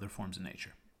from other forms of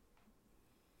nature.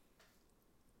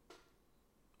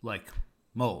 Like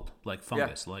mold, like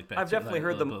fungus, like bacteria. I've definitely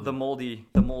heard the mold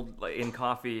in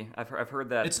coffee. I've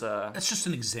heard that. It's just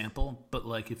an example, but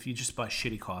like if you just buy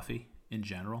shitty coffee in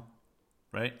general,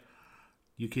 right?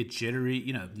 You get jittery,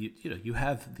 you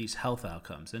have these health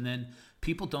outcomes, and then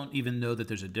people don't even know that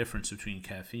there's a difference between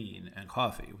caffeine and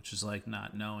coffee, which is like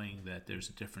not knowing that there's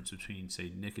a difference between,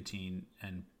 say, nicotine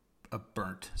and a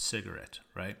burnt cigarette,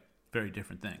 right? Very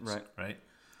different things, right?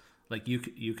 Like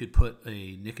you could put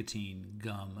a nicotine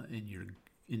gum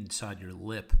inside your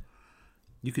lip.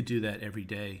 You could do that every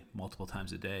day, multiple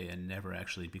times a day, and never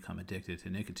actually become addicted to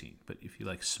nicotine. But if you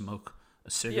like smoke a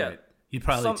cigarette, you'd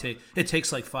probably it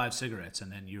takes like 5 cigarettes,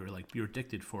 and then you're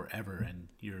addicted forever, and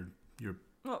you're.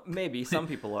 Well, maybe some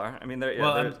people are. I mean,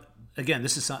 again,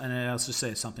 this is something, and I'll just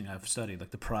say it's something I've studied,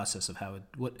 like the process of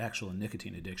what actual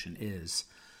nicotine addiction is.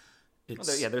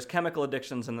 There's chemical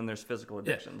addictions and then there's physical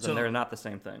addictions, and they're not the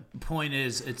same thing. The point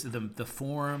is, it's the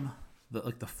form,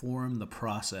 the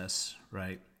process,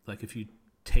 right? Like if you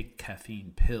take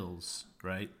caffeine pills,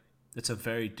 right? It's a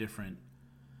very different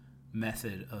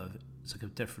method it's like a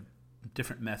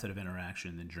different method of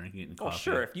interaction than drinking it in coffee. Oh,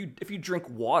 sure. If you drink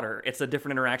water, it's a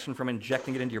different interaction from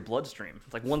injecting it into your bloodstream.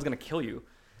 It's like one's going to kill you.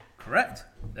 Correct.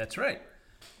 That's right.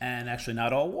 And actually,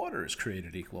 not all water is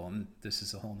created equal, and this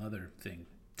is a whole other thing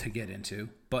to get into.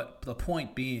 But the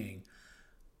point being,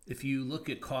 if you look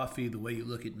at coffee the way you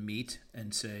look at meat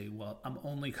and say, well, I'm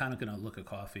only kind of going to look at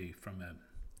coffee from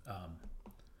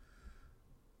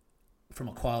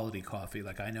a quality coffee,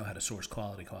 like I know how to source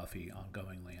quality coffee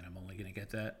ongoingly, and I'm only going to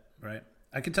get that, right?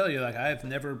 I can tell you, like I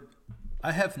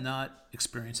have not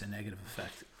experienced a negative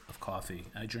effect of coffee.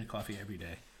 I drink coffee every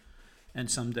day. And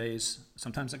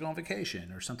sometimes I go on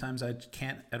vacation, or sometimes I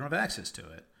don't have access to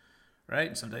it, right?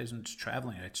 And some days I'm just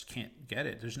traveling, I just can't get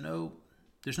it. There's no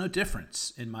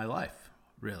difference in my life,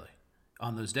 really,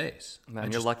 on those days. Man,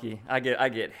 you're lucky. I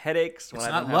get headaches when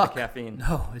I don't have the caffeine.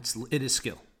 No, it is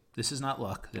skill. This is not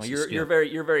luck. You're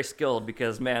very skilled,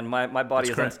 because man, my body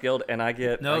is unskilled, and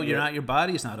you're not. Your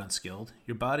body is not unskilled.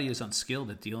 Your body is unskilled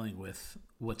at dealing with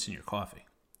what's in your coffee,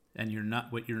 and you're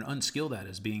not. What you're unskilled at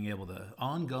is being able to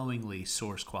ongoingly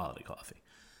source quality coffee,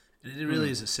 And it really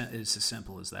is it's as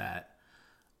simple as that.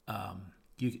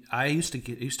 I used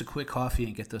to quit coffee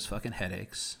and get those fucking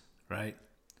headaches, right?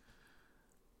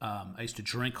 I used to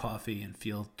drink coffee and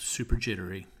feel super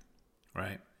jittery,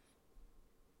 right?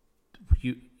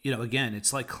 You know, again,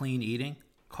 it's like clean eating.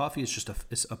 Coffee is just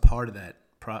it's a part of that.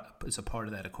 It's a part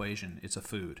of that equation. It's a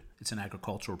food. It's an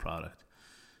agricultural product.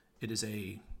 It is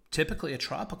typically a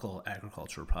tropical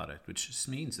agricultural product, which just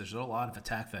means there's a lot of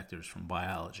attack vectors from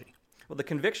biology. Well, the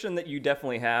conviction that you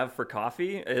definitely have for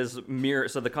coffee is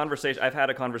so the conversation, I've had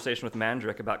a conversation with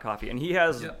Mandrick about coffee, and he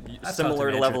has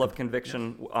similar level of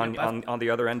conviction on the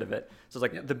other end of it. So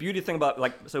it's like the beauty thing about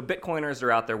so Bitcoiners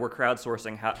are out there, we're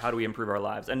crowdsourcing how do we improve our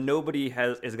lives, and nobody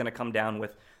is going to come down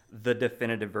with the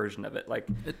definitive version of it.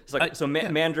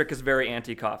 Mandrick is very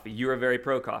anti-coffee. You are very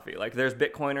pro-coffee. Like, there's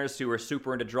Bitcoiners who are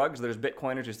super into drugs. There's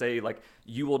Bitcoiners who say, like,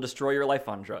 you will destroy your life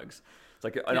on drugs. It's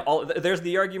like there's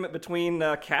the argument between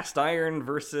cast iron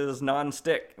versus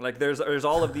non-stick. Like, there's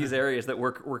all of these areas that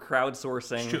we're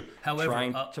crowdsourcing,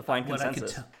 trying to find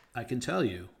consensus. I can tell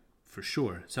you for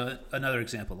sure. So another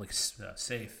example, like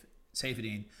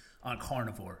Safedine on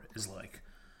carnivore is like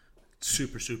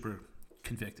super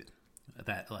convicted.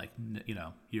 That, like, you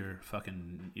know, you're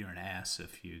an ass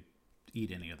if you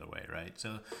eat any other way, right?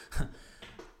 So,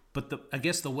 but I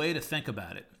guess the way to think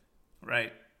about it,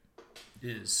 right,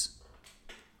 is,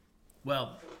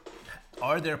 well,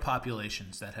 are there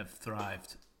populations that have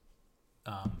thrived,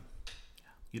 have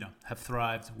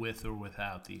thrived with or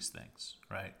without these things,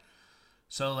 right?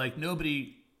 So, like,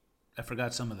 I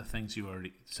forgot some of the things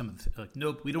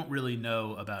we don't really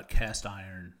know about cast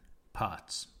iron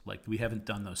pots. Like, we haven't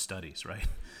done those studies, right?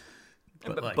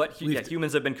 But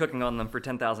humans have been cooking on them for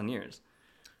 10,000 years.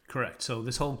 Correct. So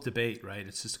this whole debate, right?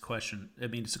 It's just a question. I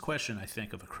mean, it's a question, I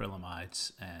think, of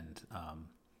acrylamides and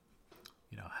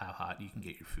how hot you can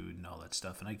get your food and all that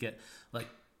stuff. And I get, like,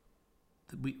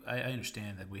 I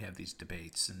understand that we have these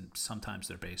debates, and sometimes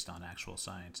they're based on actual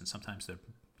science, and sometimes they're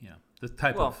the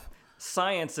type of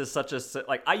science is such a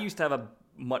I used to have a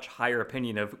much higher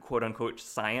opinion of quote unquote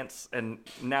science, and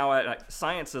now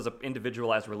science is an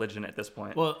individualized religion at this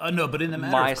point. Well, no, but in the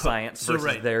matter my of science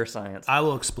versus their science. I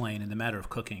will explain. In the matter of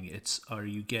cooking, are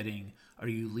you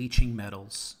leaching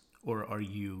metals, or are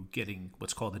you getting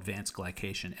what's called advanced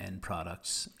glycation end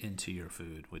products into your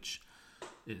food, which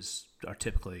are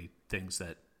typically things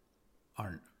that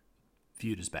aren't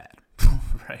viewed as bad,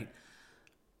 right?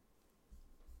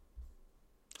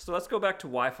 So let's go back to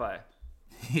Wi-Fi.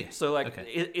 Yeah. So,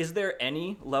 is there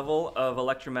any level of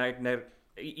electromagnetic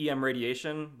EM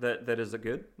radiation that is a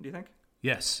good, do you think?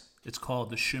 Yes. It's called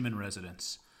the Schumann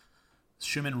resonance.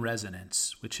 Schumann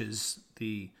resonance, which is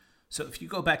so if you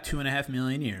go back 2.5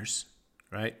 million years,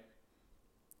 right?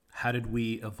 How did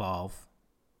we evolve?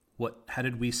 How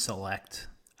did we select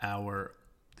how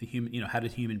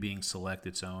did human beings select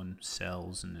its own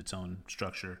cells and its own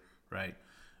structure, right?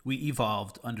 We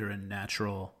evolved under a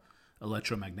natural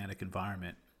electromagnetic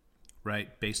environment,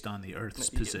 right, based on the Earth's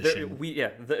position.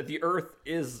 The Earth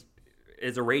is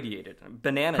irradiated.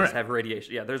 Bananas Correct. have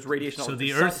radiation. Yeah, there's radiation.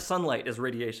 So sunlight is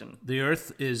radiation. The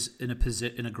Earth is in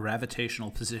a gravitational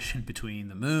position between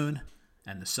the Moon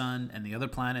and the Sun and the other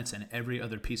planets and every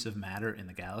other piece of matter in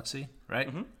the galaxy, right?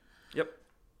 Mm-hmm. Yep.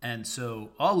 And so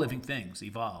all living things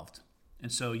evolved.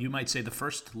 And so you might say the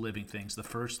first living things, the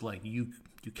first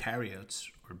eukaryotes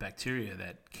or bacteria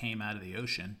that came out of the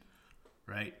ocean,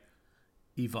 right,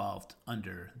 evolved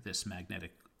under this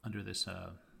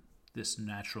this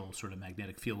natural sort of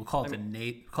magnetic field. We'll call it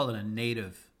a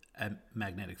native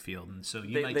magnetic field. And so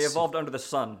they evolved under the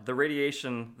sun. The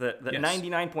radiation, the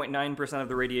 99.9% of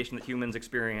the radiation that humans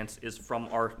experience is from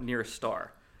our nearest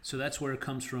star. So that's where it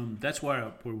comes from. That's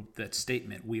why that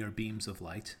statement, we are beams of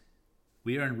light.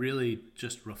 We are really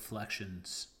just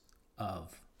reflections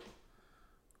of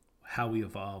how we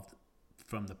evolved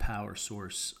from the power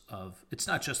source of, it's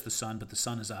not just the sun, but the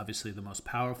sun is obviously the most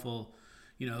powerful,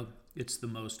 it's the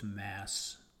most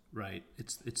mass, right?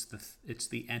 It's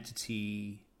the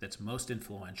entity that's most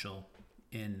influential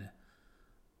in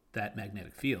that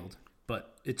magnetic field,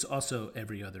 but it's also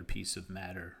every other piece of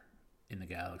matter in the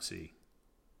galaxy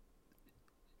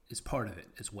is part of it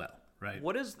as well. Right.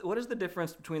 What is the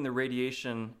difference between the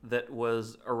radiation that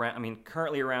was around,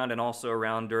 currently around and also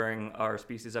around during our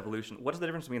species evolution? What is the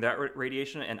difference between that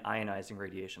radiation and ionizing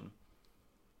radiation?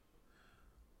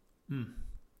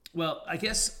 Well, I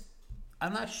guess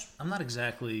I'm not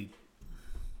exactly.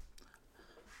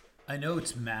 I know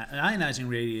it's ionizing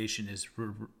radiation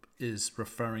is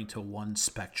referring to one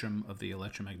spectrum of the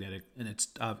electromagnetic, and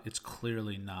it's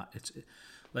clearly not.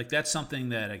 Like, that's something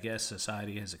that I guess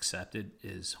society has accepted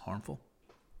is harmful,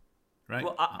 right?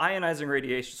 Well, ionizing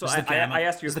radiation. So This is the gamma, I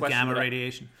asked you a this is question. the gamma that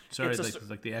radiation. Sorry, it's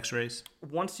like the X-rays.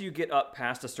 once you get up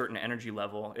past a certain energy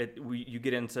level, you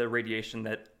get into radiation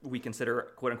that we consider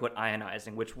 "quote unquote"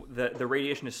 ionizing, which the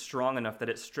radiation is strong enough that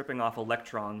it's stripping off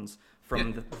electrons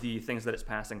from the things that it's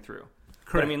passing through.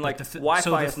 Correct. But I mean, like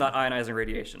Wi-Fi is not ionizing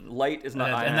radiation. Light is not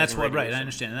ionizing and that's what radiation. right. I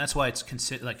understand, and that's why it's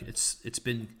it's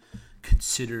been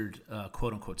considered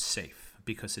 "quote unquote" safe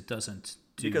because it doesn't.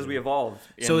 Because we evolved.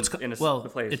 In a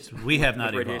place. We have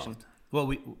not radiation.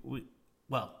 evolved.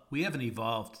 We haven't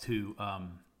evolved to.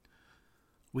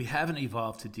 We haven't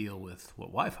evolved to deal with what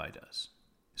Wi-Fi does.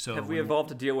 So have we evolved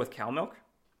to deal with cow milk?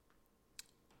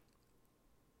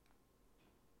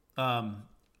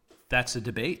 That's a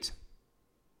debate.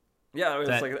 Yeah,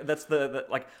 that's the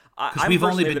like. I'm we've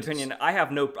personally only of the been opinion. I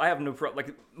have no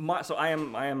so I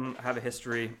have a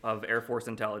history of Air Force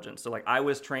intelligence. So like I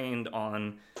was trained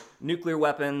on nuclear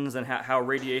weapons and how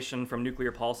radiation from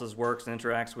nuclear pulses works and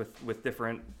interacts with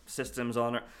different systems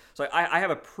on it. So I have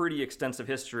a pretty extensive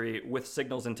history with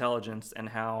signals intelligence and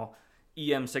how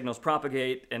EM signals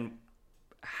propagate and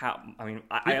how. I mean,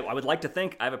 I would like to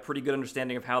think I have a pretty good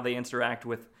understanding of how they interact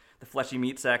with the fleshy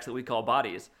meat sacks that we call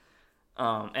bodies.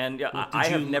 And yeah, I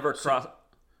have never crossed.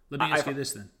 Let me ask you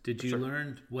this then: did you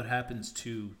learn what happens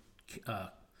to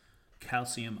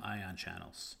calcium ion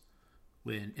channels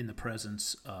when in the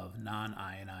presence of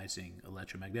non-ionizing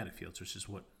electromagnetic fields,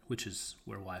 which is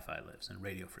where Wi-Fi lives and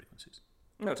radio frequencies?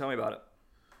 No, tell me about it.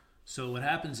 So what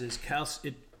happens is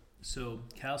calcium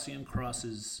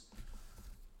crosses.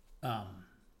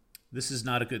 This is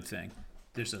not a good thing.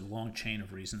 There's a long chain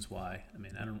of reasons why. I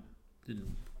mean,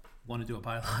 didn't want to do a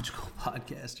biological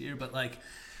podcast here, but like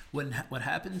what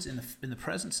happens in the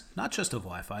presence, not just of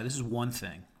Wi-Fi, this is one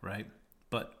thing, right?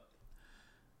 But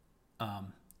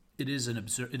it is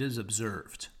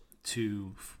observed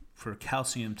for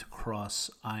calcium to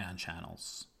cross ion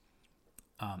channels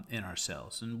in our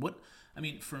cells. And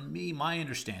for me, my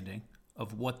understanding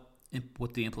of what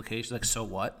the implications, like so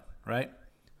what, right,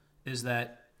 is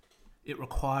that it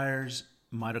requires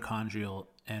mitochondrial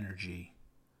energy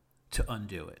to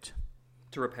undo it.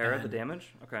 To repair the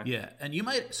damage? Okay. Yeah, and you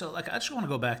might, I just want to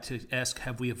go back to ask,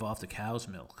 have we evolved to cow's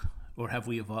milk? Or have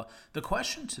we evolved? The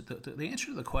question the answer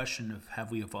to the question of have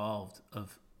we evolved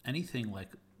of anything like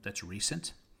that's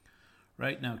recent,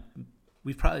 right? Now,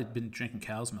 we've probably been drinking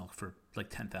cow's milk for like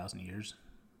 10,000 years.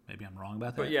 Maybe I'm wrong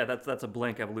about that. But yeah, that's a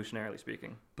blink evolutionarily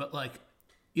speaking. But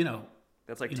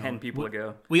that's like 10 people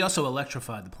ago. We also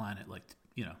electrified the planet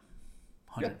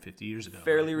 150 years ago.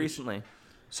 Fairly recently.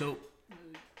 So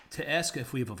to ask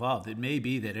if we've evolved, it may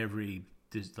be that every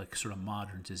sort of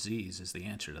modern disease is the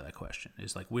answer to that question.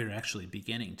 Is like we're actually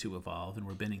beginning to evolve, and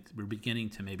we're beginning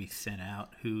to maybe thin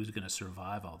out who's going to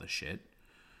survive all this shit.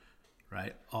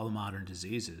 Right? All the modern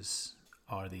diseases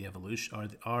are the evolution,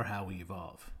 are how we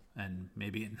evolve, and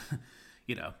maybe in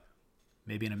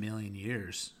maybe in a million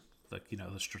years, the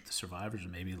survivors are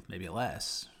maybe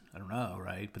less. I don't know,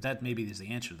 right? But that maybe is the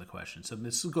answer to the question. So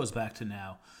this goes back to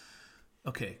now.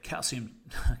 Okay, calcium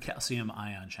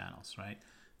ion channels, right?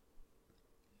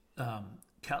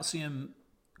 Calcium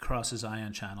crosses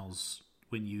ion channels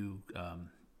when you,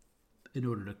 in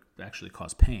order to actually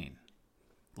cause pain.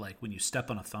 Like when you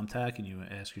step on a thumbtack and you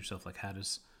ask yourself,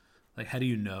 how do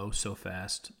you know so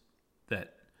fast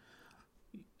that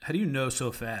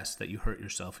you hurt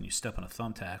yourself when you step on a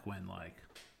thumbtack when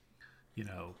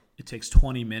it takes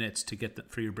 20 minutes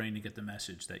for your brain to get the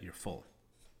message that you're full.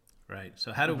 Right.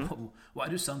 So why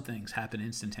do some things happen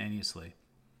instantaneously,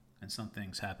 and some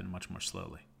things happen much more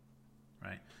slowly,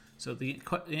 right? So the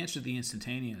answer to the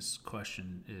instantaneous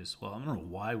question is, well, I don't know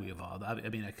why we evolved. I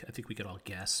think we could all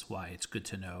guess why it's good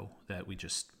to know that we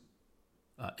just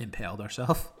impaled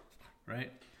ourselves,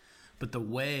 right? But the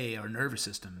way our nervous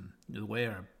system, the way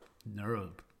our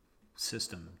neuro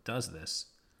system does this,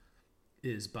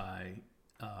 is by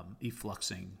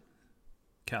effluxing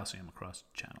calcium across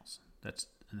channels. That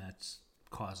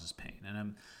causes pain.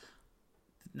 And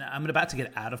I'm about to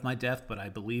get out of my depth, but I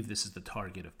believe this is the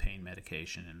target of pain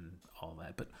medication and all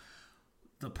that. But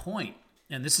the point,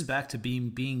 and this is back to being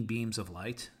beams of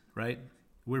light, right?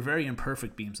 We're very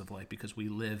imperfect beams of light because we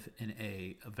live in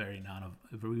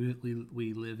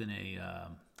we live in a.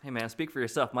 Hey man, speak for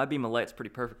yourself. My beam of light's pretty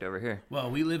perfect over here. Well,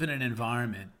 we live in an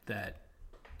environment that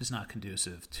is not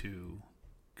conducive to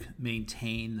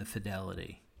maintain the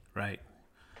fidelity, right?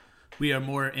 We are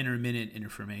more intermittent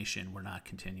information. We're not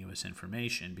continuous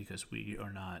information because we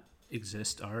are not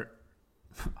exist. Our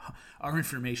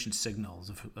information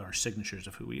signals our signatures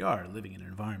of who we are, living in an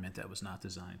environment that was not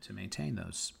designed to maintain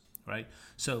those, right?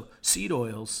 So seed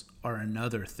oils are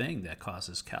another thing that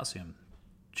causes calcium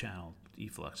channel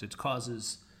efflux. It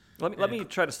causes. Let me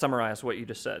try to summarize what you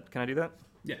just said. Can I do that?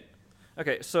 Yeah.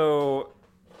 Okay, so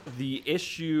the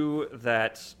issue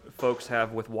that folks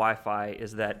have with Wi-Fi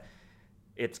is that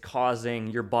it's causing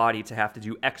your body to have to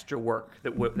do extra work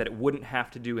that it wouldn't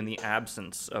have to do in the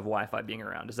absence of Wi-Fi being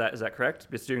around. Is that correct?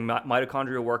 It's doing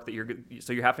mitochondrial work that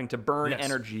you're having to burn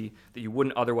energy that you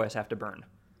wouldn't otherwise have to burn.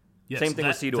 Yes, same thing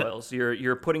with seed oils.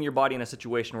 You're putting your body in a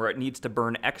situation where it needs to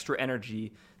burn extra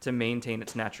energy to maintain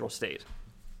its natural state.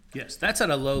 Yes, that's at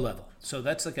a low level. So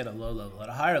that's like at a low level. At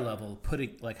a higher level,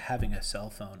 having a cell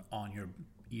phone on your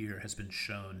ear has been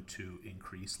shown to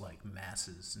increase like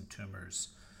masses and tumors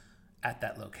at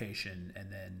that location,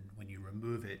 and then when you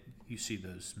remove it, you see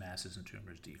those masses and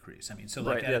tumors decrease. I mean, so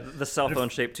like the cell phone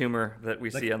shaped tumor that we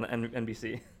see on the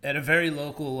NBC. At a very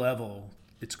local level,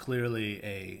 it's clearly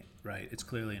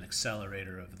an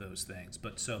accelerator of those things.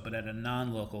 But at a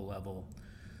non-local level,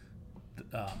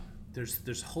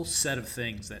 there's a whole set of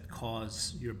things that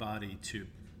cause your body to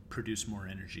produce more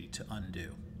energy to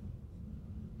undo.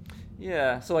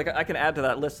 Yeah, so like I can add to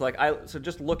that list. So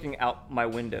just looking out my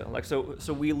window,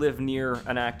 so we live near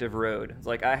an active road. It's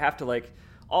like I have to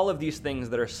all of these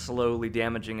things that are slowly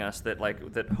damaging us. That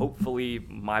hopefully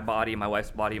my body, my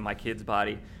wife's body, my kid's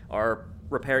body are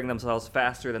repairing themselves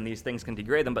faster than these things can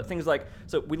degrade them. But things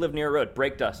so we live near a road.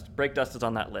 Brake dust is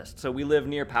on that list. So we live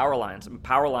near power lines.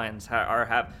 Power lines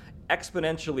have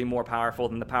exponentially more powerful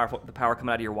than the power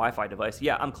coming out of your Wi-Fi device.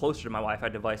 Yeah, I'm closer to my Wi-Fi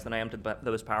device than I am to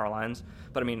those power lines.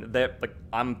 But I mean,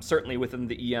 I'm certainly within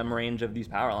the EM range of these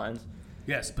power lines.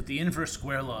 Yes, but the inverse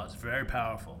square law is very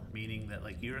powerful, meaning that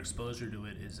your exposure to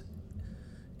it is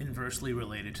inversely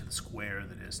related to the square of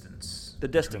the distance. The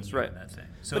distance, right? That thing.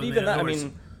 So but even that, I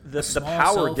mean, the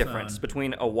power difference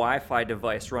between a Wi-Fi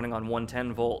device running on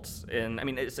 110 volts and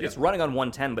it's running on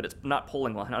 110, but it's not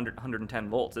pulling 110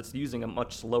 volts. It's using a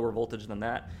much slower voltage than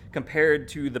that compared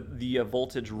to the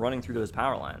voltage running through those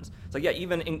power lines. So yeah,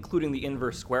 even including the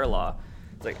inverse square law,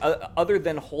 it's other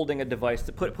than holding a device,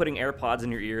 putting AirPods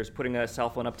in your ears, putting a cell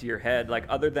phone up to your head,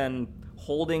 other than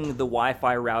holding the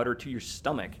Wi-Fi router to your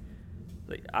stomach,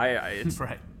 it's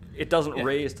right. It doesn't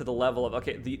raise to the level of,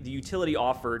 the utility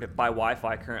offered by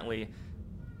Wi-Fi currently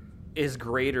is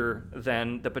greater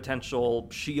than the potential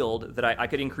shield that I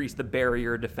could increase the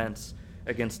barrier defense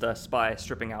against us by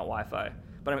stripping out Wi-Fi.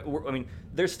 But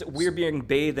we're being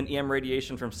bathed in EM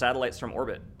radiation from satellites from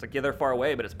orbit. It's they're far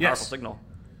away, but it's a powerful signal.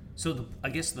 So I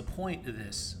guess the point of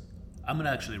this, I'm going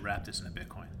to actually wrap this into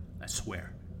Bitcoin. I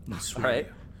swear. All right.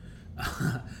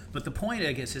 But the point,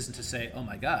 I guess, isn't to say, oh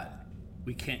my God,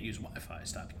 we can't use Wi-Fi,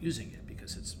 stop using it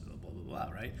because it's blah, blah, blah,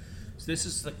 blah, right? So this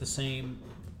is the same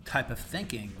type of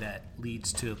thinking that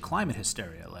leads to climate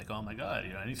hysteria. Oh my God,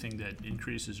 anything that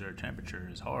increases our temperature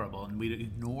is horrible. And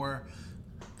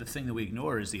the thing that we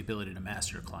ignore is the ability to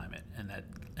master climate.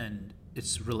 And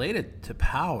it's related to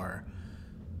power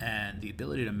and the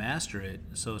ability to master it.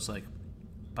 So it's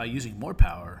by using more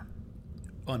power,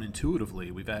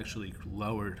 unintuitively, we've actually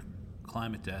lowered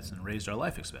climate deaths and raised our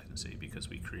life expectancy because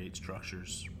we create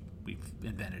structures. We've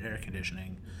invented air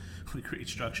conditioning. We create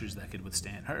structures that could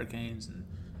withstand hurricanes and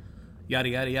yada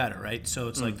yada yada, right? So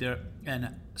it's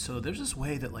so there's this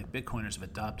way that Bitcoiners have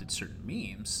adopted certain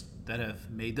memes that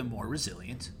have made them more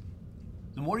resilient.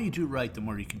 The more you do right, the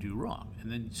more you can do wrong.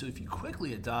 And then so if you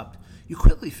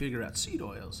quickly figure out seed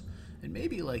oils, and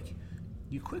maybe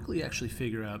you quickly actually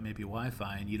figure out maybe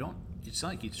Wi-Fi, and it's not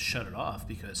like you shut it off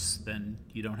because then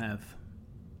you don't have,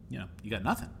 you got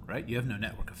nothing, right? You have no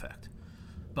network effect.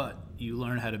 But you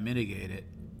learn how to mitigate it.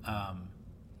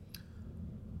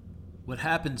 What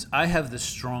happens, I have this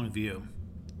strong view,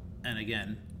 and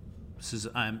again,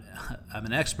 I'm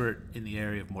an expert in the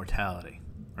area of mortality,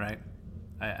 right?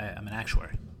 I'm an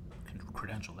actuary,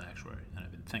 credentialed actuary, and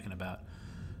I've been thinking about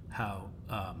how,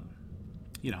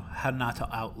 how not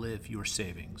to outlive your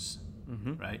savings,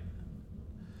 right?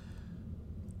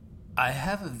 I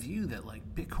have a view that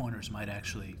Bitcoiners might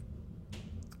actually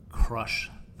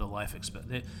crush the life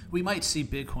expectancy. We might see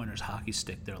Bitcoiners hockey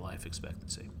stick their life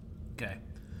expectancy, okay?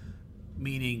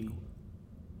 Meaning,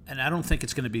 and I don't think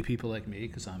it's going to be people like me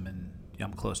because I'm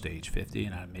close to age 50,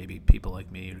 and maybe people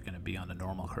like me are going to be on the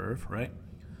normal curve, right?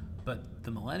 But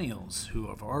the millennials who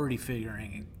are already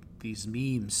figuring these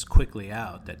memes quickly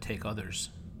out that take others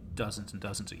dozens and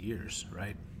dozens of years,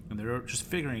 right? And they're just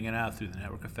figuring it out through the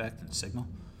network effect and signal.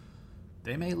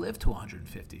 They may live to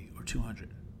 150 or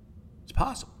 200. It's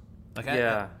possible.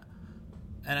 Yeah.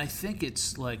 And I think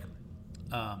it's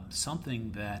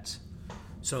something that.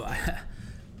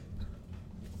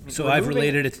 I've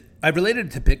related it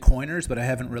to Bitcoiners, but I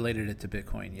haven't related it to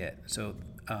Bitcoin yet. So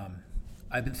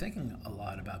I've been thinking a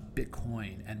lot about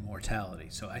Bitcoin and mortality.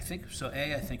 So I think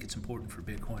it's important for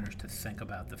Bitcoiners to think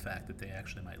about the fact that they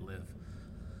actually might live.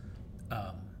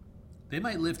 They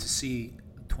might live to see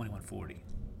 2140,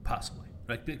 possibly.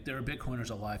 Right? There are Bitcoiners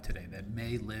alive today that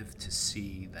may live to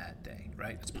see that day.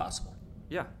 Right? It's possible.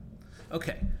 Yeah.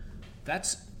 Okay,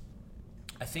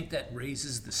 I think that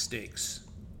raises the stakes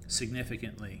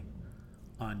significantly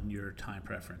on your time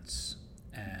preference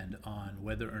and on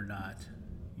whether or not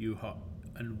you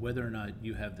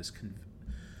have this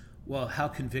how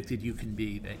convicted you can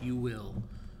be that you will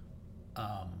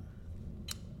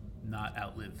not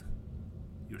outlive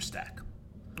your stack.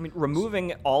 I mean,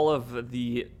 removing all of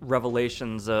the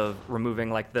revelations of removing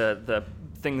like the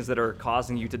things that are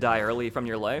causing you to die early from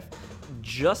your life,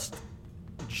 just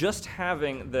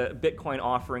having the Bitcoin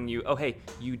offering you, oh hey,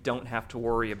 you don't have to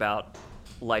worry about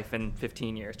life in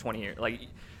 15 years, 20 years. Like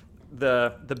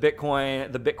the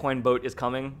Bitcoin boat is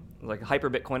coming, like hyper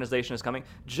Bitcoinization is coming.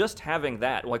 Just having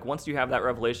that, like once you have that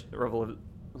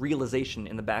realization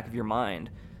in the back of your mind,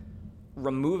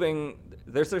 removing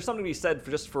there's something to be said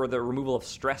for the removal of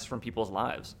stress from people's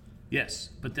lives. Yes,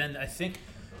 but then I think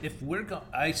if we're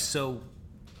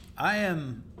I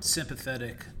am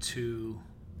sympathetic to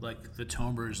like the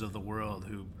Tomers of the world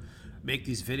who make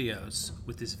these videos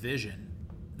with this vision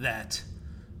that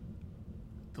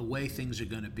the way things are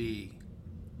going to be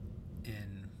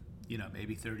in,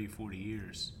 maybe 30, 40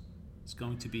 years is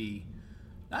going to be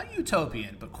not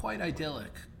utopian, but quite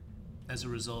idyllic as a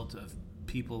result of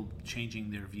people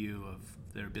changing their view of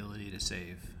their ability to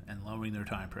save and lowering their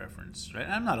time preference, right?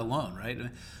 And I'm not alone, right?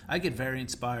 I get very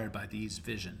inspired by these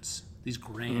visions, these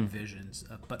grand visions.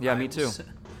 But yeah, me too.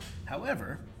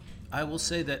 However, I will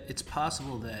say that it's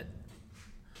possible that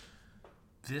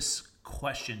this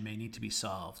question may need to be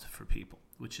solved for people,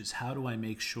 which is how do I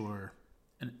make sure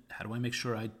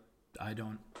I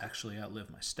don't actually outlive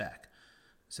my stack?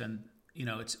 So,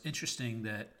 it's interesting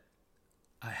that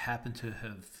I happen to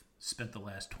have spent the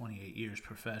last 28 years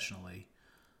professionally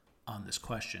on this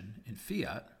question in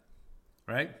fiat,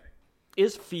 right?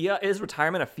 Is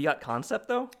retirement a fiat concept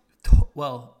though?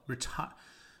 Well,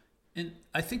 and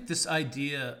I think this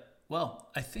idea,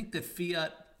 I think that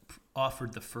fiat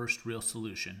offered the first real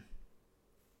solution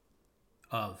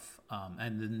of,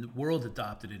 and the world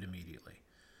adopted it immediately,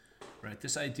 right?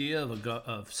 This idea of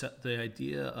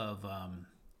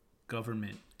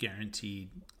government guaranteed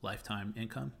lifetime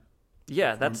income.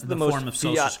 Yeah, that's the most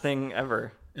fiat thing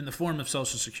ever. In the form of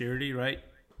Social Security, right?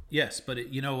 Yes,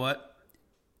 but you know what?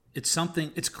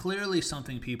 It's clearly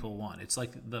something people want. It's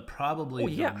like the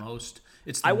most.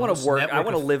 I want to work. I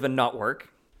want to live and not work.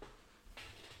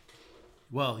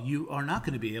 Well, you are not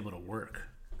going to be able to work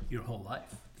your whole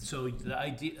life. So the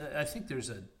idea, I think there's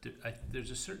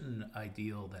a certain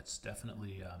ideal that's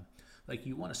definitely like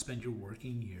you want to spend your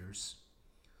working years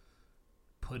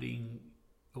putting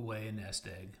away a nest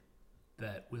egg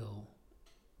that will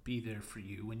be there for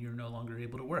you when you're no longer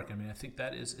able to work. I mean, I think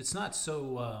that is, it's not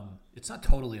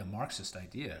totally a Marxist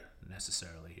idea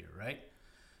necessarily here, right?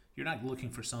 You're not looking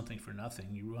for something for nothing.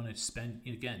 You want to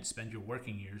spend your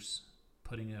working years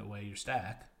putting away your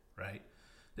stack, right?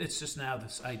 It's just now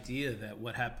this idea that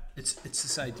it's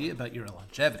this idea about your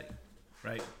longevity,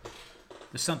 right?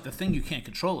 The thing you can't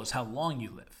control is how long you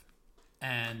live.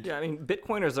 And yeah, I mean,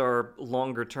 Bitcoiners are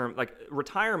longer term. Like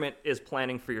retirement is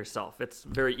planning for yourself. It's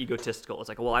very egotistical. It's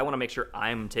like, well, I want to make sure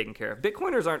I'm taken care of.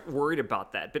 Bitcoiners aren't worried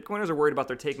about that. Bitcoiners are worried about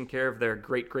their taking care of their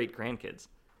great grandkids.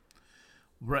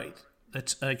 Right.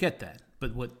 I get that.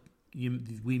 But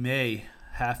we may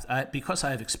have to, because I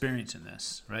have experience in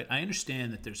this, right? I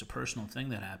understand that there's a personal thing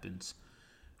that happens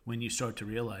when you start to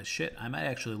realize, shit, I might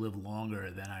actually live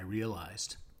longer than I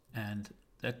realized, and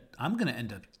that I'm going to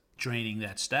end up draining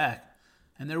that stack.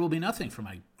 And there will be nothing for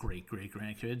my great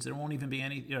grandkids. There won't even be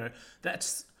any.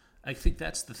 I think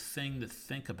that's the thing to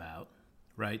think about,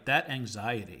 right? That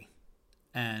anxiety,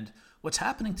 and what's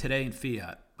happening today in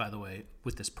fiat, by the way,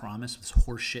 with this promise, this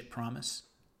horseshit promise,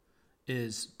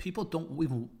 is people don't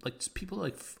even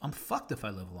I'm fucked if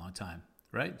I live a long time,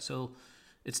 right? So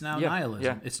it's now nihilism.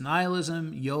 Yeah. It's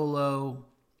nihilism, YOLO.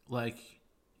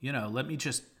 Let me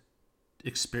just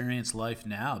experience life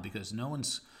now because no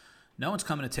one's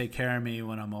coming to take care of me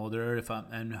when I'm older.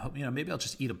 Maybe I'll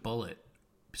just eat a bullet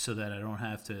so that I don't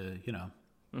have to, I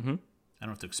don't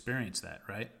have to experience that,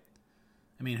 right?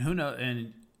 I mean, who knows?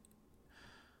 And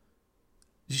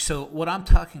so what I'm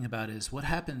talking about is what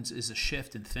happens is a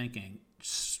shift in thinking,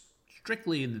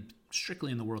 strictly in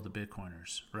the world of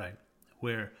Bitcoiners, right?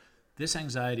 Where this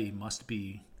anxiety must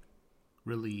be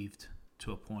relieved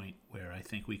to a point where I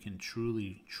think we can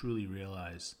truly, truly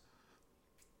realize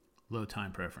low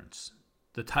time preference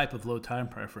the type of low time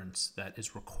preference that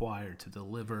is required to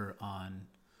deliver on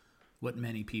what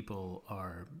many people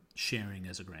are sharing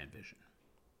as a grand vision.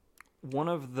 One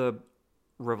of the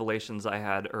revelations I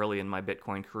had early in my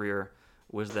Bitcoin career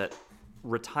was that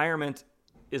retirement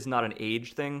is not an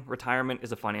age thing. Retirement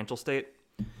is a financial state.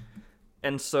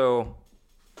 And so,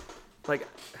 like,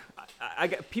 I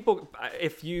get people.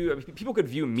 People could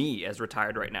view me as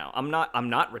retired right now. I'm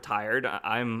not retired.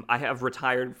 I have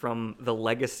retired from the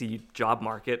legacy job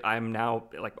market. I'm now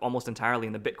like almost entirely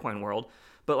in the Bitcoin world.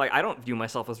 But like, I don't view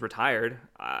myself as retired.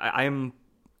 I am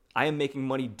making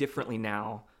money differently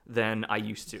now than I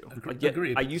used to.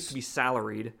 Agreed. I used to be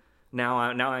salaried. Now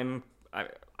I'm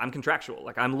contractual.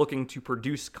 Like, I'm looking to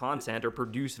produce content or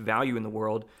produce value in the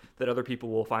world that other people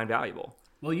will find valuable.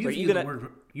 Well, you like, view the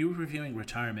word, you were reviewing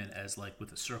retirement as like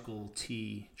with a circle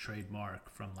T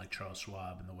trademark from like Charles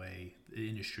Schwab and the way the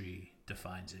industry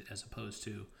defines it, as opposed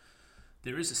to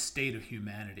there is a state of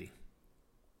humanity,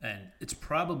 and it's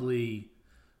probably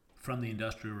from the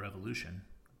Industrial Revolution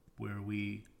where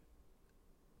we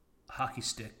hockey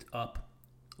sticked up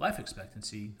life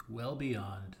expectancy well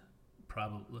beyond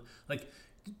probably, like,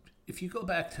 if you go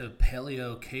back to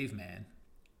Paleo caveman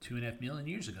 2.5 million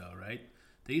years ago, right?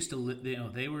 They used to,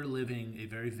 they were living a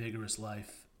very vigorous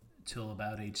life till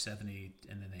about age 70,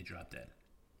 and then they dropped dead.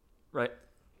 Right.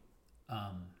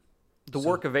 The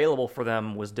work available for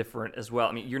them was different as well.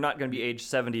 I mean, you're not going to be age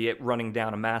 70 running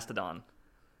down a mastodon.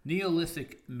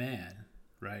 Neolithic man,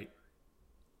 right,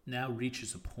 now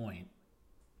reaches a point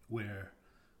where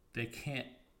they can't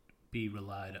be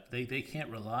they can't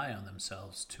rely on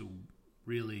themselves to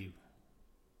really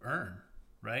earn,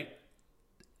 right?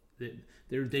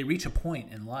 They reach a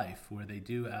point in life where they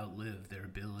do outlive their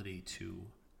ability to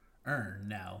earn.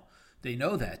 Now, they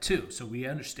know that too. So we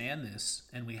understand this,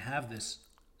 and we have this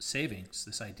savings,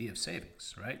 this idea of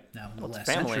savings, right? Now, in the last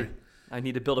century, I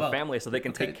need to build a family so they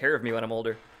can take care of me when I'm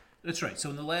older. That's right. So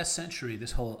in the last century,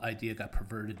 this whole idea got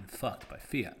perverted and fucked by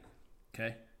fiat,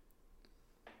 okay?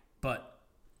 But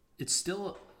it's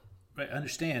still, right,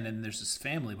 understand, and there's this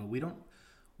family, but we don't,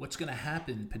 what's going to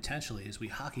happen potentially is we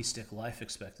hockey stick life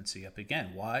expectancy up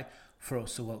again. Why? For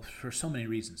so many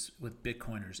reasons with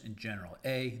Bitcoiners in general.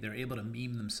 A, they're able to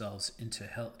meme themselves into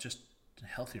just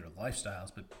healthier lifestyles,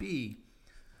 but B,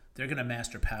 they're going to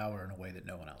master power in a way that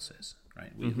no one else is,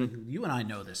 right? You and I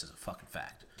know this is a fucking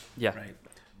fact. Yeah. Right?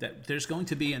 That there's going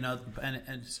to be another, and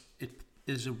it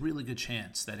is a really good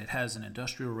chance that it has an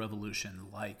industrial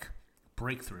revolution-like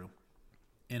breakthrough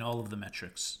in all of the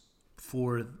metrics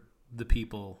for the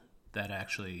people that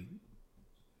actually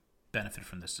benefit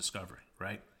from this discovery,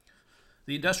 right?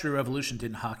 The Industrial Revolution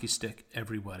didn't hockey stick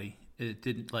everybody. It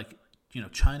didn't, like,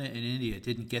 China and India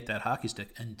didn't get that hockey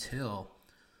stick until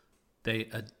they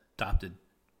adopted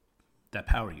that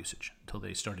power usage, until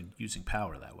they started using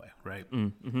power that way, right?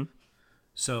 Mm-hmm.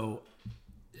 So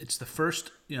it's the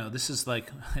first, this is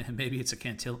like, maybe it's a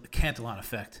Cantillon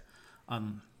effect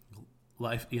on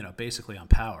life, basically on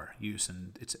power use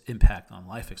and its impact on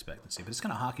life expectancy. But it's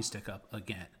going to hockey stick up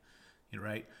again,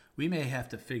 right? We may have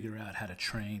to figure out how to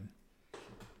train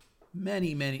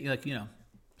many,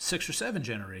 6 or 7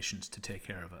 generations to take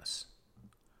care of us.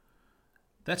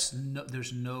 There's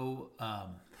no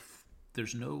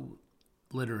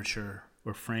literature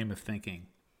or frame of thinking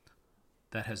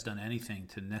that has done anything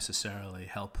to necessarily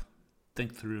help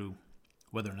think through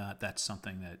whether or not that's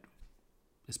something that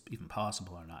is even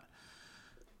possible or not.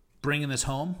 Bringing this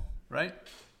home, right?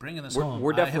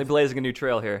 We're definitely blazing a new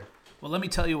trail here. Well, let me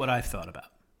tell you what I've thought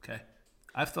about, okay?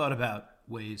 I've thought about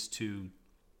ways to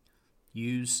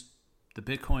use the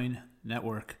Bitcoin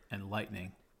network and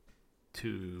Lightning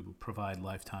to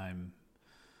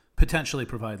potentially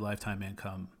provide lifetime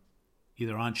income,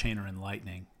 either on-chain or in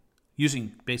Lightning,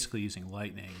 using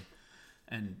Lightning,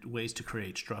 and ways to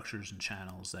create structures and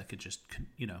channels that could just,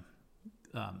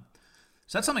 so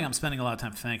that's something I'm spending a lot of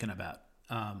time thinking about,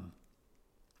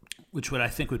 which I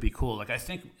think would be cool. Like, I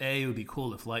think, it would be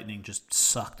cool if Lightning just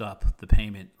sucked up the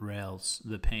payment rails,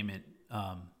 the payment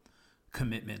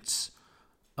commitments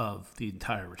of the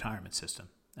entire retirement system.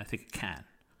 I think it can.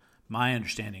 My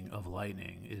understanding of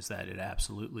Lightning is that it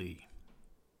absolutely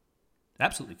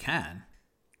can,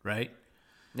 right?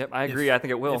 Yep, I agree. I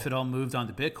think it will. If it all moved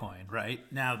onto Bitcoin, right?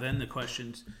 Now, then the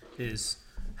question is,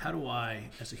 how do I,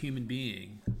 as a human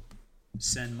being,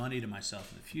 send money to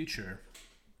myself in the future,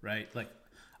 right? Like,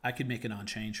 I could make an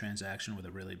on-chain transaction with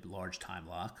a really large time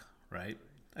lock, right?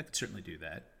 I could certainly do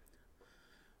that.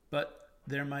 But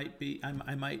there might be,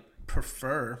 I might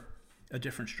prefer a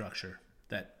different structure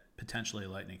that potentially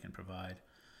Lightning can provide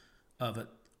of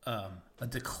a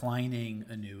declining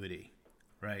annuity,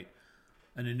 right?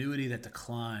 An annuity that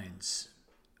declines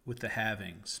with the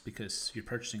halvings because your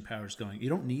purchasing power is going. You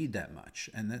don't need that much.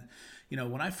 And then,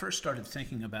 when I first started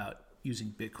thinking about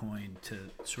using Bitcoin to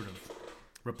sort of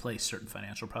replace certain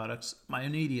financial products, my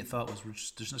immediate thought was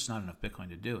there's just not enough Bitcoin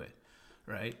to do it,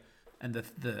 right? And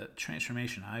the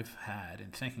transformation I've had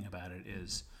in thinking about it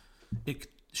is it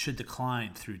should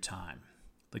decline through time.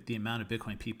 Like the amount of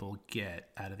Bitcoin people get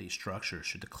out of these structures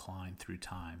should decline through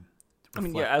time.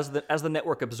 As the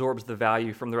network absorbs the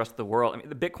value from the rest of the world,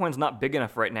 the Bitcoin's not big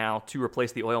enough right now to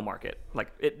replace the oil market.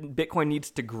 Bitcoin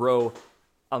needs to grow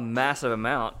a massive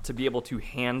amount to be able to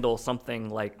handle something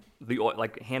like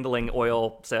handling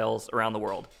oil sales around the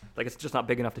world. It's just not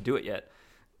big enough to do it yet.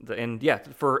 And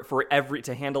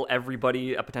to handle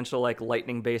everybody, a potential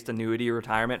lightning based annuity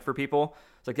retirement for people,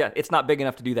 it's not big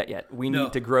enough to do that yet. We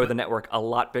need to grow the network a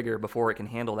lot bigger before it can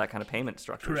handle that kind of payment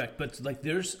structure. Correct, but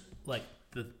there's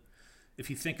if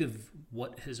you think of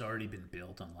what has already been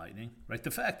built on Lightning, right?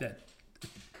 The fact that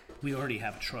we already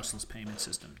have a trustless payment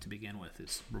system to begin with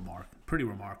is pretty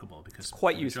remarkable because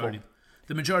quite useful.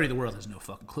 The majority of the world has no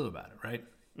fucking clue about it, right?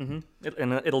 Mm-hmm.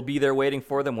 And it'll be there waiting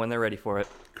for them when they're ready for it.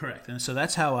 Correct. And so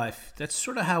that's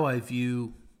sort of how I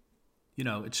view,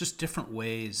 it's just different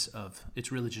ways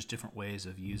it's really just different ways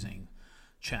of using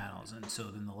channels. And so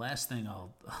then the last thing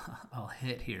I'll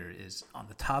hit here is on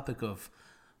the topic of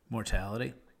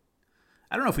mortality.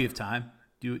 I don't know if we have time.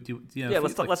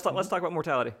 Let's talk about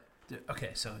mortality. Okay,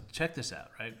 so check this out,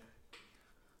 right?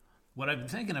 What I've been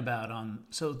thinking about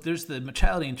so there's the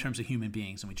mortality in terms of human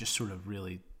beings, and we just sort of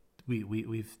really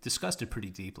we've discussed it pretty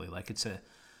deeply.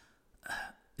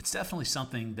 It's definitely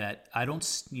something that I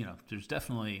don't, there's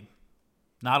definitely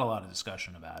not a lot of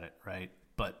discussion about it, right?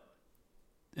 But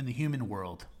in the human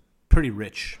world, pretty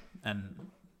rich, and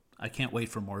I can't wait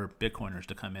for more Bitcoiners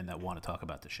to come in that want to talk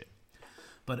about this shit.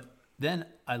 But then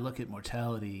I look at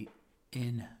mortality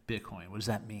in Bitcoin. What does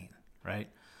that mean, right?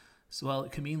 So, well,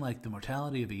 it can mean like the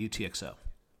mortality of a UTXO,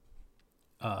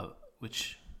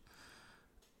 which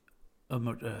a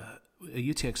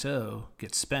UTXO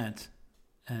gets spent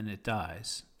and it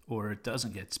dies, or it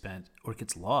doesn't get spent, or it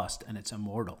gets lost and it's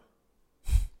immortal.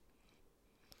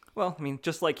 Well,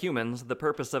 just like humans, the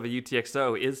purpose of a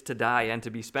UTXO is to die and to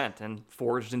be spent and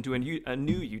forged into a new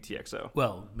UTXO.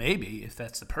 Well, maybe if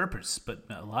that's the purpose, but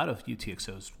a lot of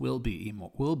UTXOs will be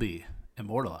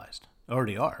immortalized.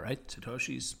 Already are, right?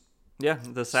 Satoshi's. Yeah,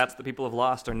 the sats that people have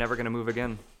lost are never going to move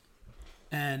again.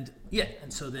 And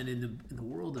so then in the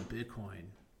world of Bitcoin,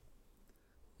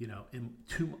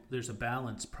 there's a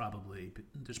balance probably.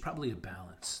 There's probably a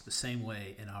balance the same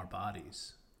way in our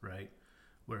bodies, right?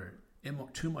 Where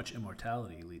too much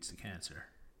immortality leads to cancer.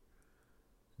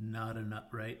 Not enough,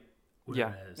 right?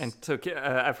 Whereas, and so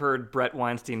I've heard Brett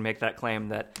Weinstein make that claim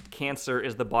that cancer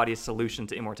is the body's solution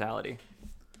to immortality.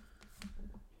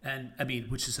 And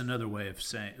which is another way of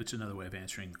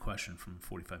answering the question from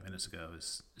 45 minutes ago.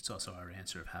 It's also our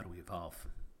answer of how do we evolve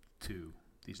to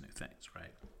these new things,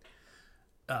 right?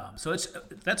 So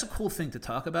that's a cool thing to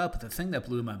talk about. But the thing that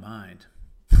blew my mind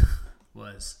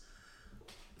was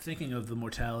thinking of the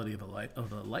mortality of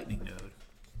a lightning node,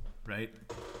 right?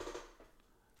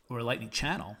 Or a lightning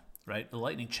channel, right? A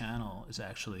lightning channel is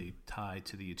actually tied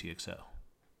to the UTXO.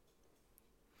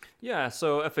 Yeah.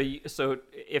 So if a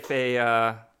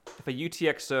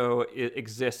UTXO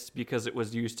exists because it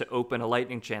was used to open a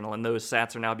lightning channel, and those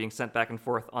sats are now being sent back and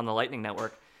forth on the lightning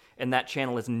network, and that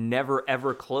channel is never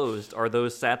ever closed, are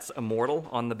those sats immortal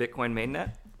on the Bitcoin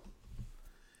mainnet?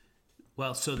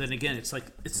 Well, so then again, it's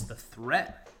the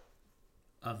threat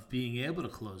of being able to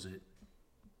close it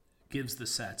gives the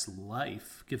sats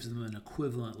life, gives them an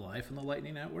equivalent life in the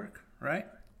Lightning Network, right?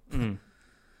 Mm-hmm.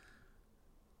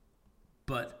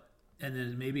 And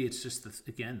then maybe it's just the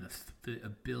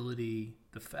ability,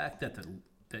 the fact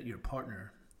that your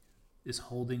partner is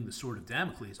holding the sword of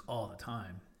Damocles all the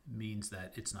time means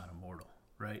that it's not immortal,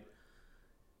 right?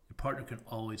 Your partner can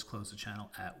always close the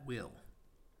channel at will.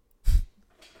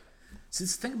 So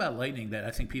this thing about Lightning that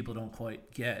I think people don't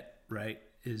quite get, right,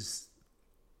 is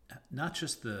not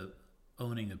just the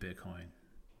owning a Bitcoin,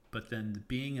 but then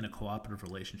being in a cooperative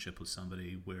relationship with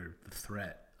somebody where the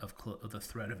threat of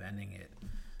ending it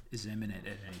is imminent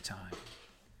at any time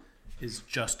is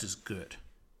just as good,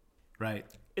 right?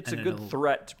 It's a good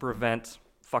threat to prevent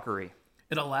fuckery.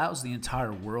 It allows the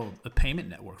entire world, a payment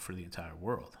network for the entire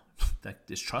world that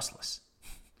is trustless.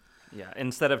 Yeah,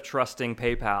 instead of trusting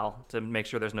PayPal to make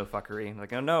sure there's no fuckery.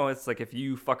 Like, oh no, it's like if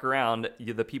you fuck around,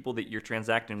 the people that you're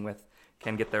transacting with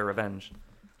can get their revenge.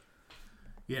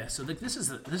 Yeah, so this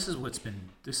is what's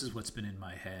been in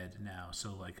my head now.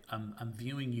 So I'm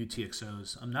viewing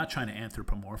UTXOs. I'm not trying to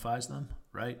anthropomorphize them,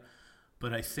 right?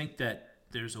 But I think that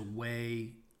there's a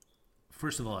way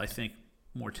first of all, I think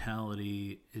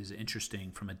mortality is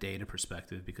interesting from a data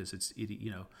perspective because it's,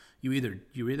 you know, you're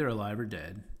either alive or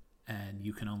dead, and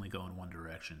you can only go in one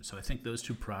direction. So I think those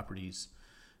two properties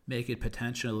make it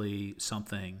potentially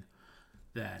something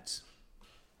that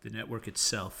the network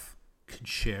itself can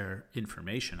share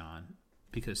information on,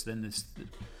 because then there's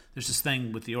this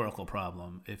thing with the Oracle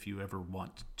problem. If you ever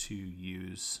want to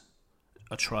use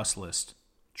a trustless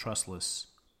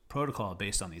protocol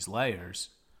based on these layers,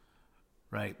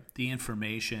 right? The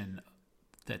information,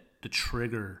 that the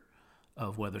trigger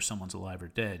of whether someone's alive or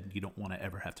dead, you don't want to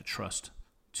ever have to trust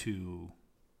to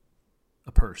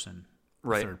a person,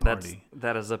 right? Third party.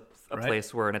 That is a right?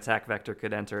 place where an attack vector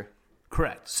could enter.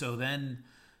 Correct. So then,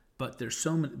 but there's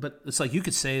so many. But it's like you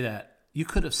could say that. You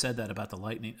could have said that about the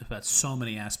Lightning, about so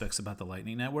many aspects about the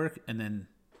Lightning Network, and then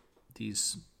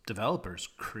these developers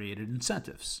created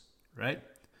incentives, right?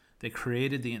 They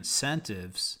created the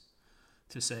incentives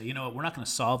to say, you know what, we're not going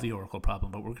to solve the Oracle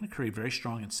problem, but we're going to create very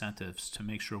strong incentives to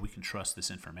make sure we can trust this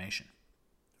information,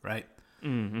 right?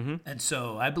 Mm-hmm. And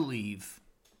so I believe,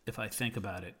 if I think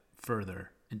about it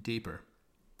further and deeper,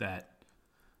 that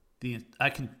I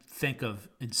can think of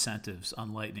incentives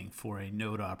on Lightning for a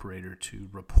node operator to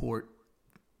report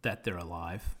that they're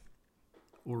alive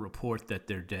or report that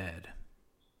they're dead.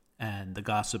 And the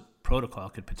gossip protocol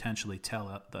could potentially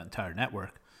tell the entire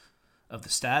network of the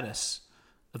status,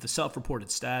 of the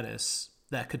self-reported status,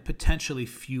 that could potentially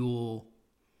fuel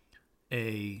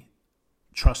a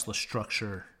trustless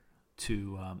structure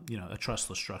to, a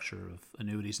trustless structure of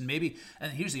annuities.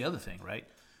 And here's the other thing, right?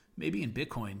 Maybe in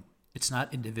Bitcoin, it's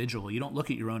not individual. You don't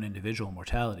look at your own individual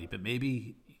mortality, but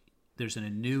maybe there's an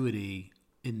annuity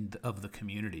of the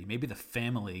community. Maybe the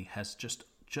family has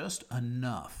just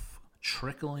enough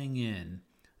trickling in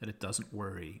that it doesn't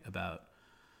worry about.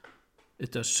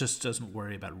 Doesn't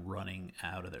worry about running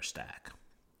out of their stack.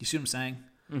 You see what I'm saying?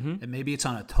 Mm-hmm. And maybe it's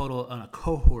on a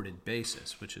cohorted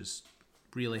basis, which is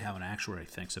really how an actuary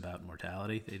thinks about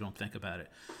mortality. They don't think about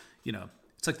it,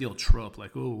 It's like the old trope,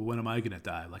 like, oh, when am I going to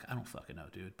die? Like, I don't fucking know,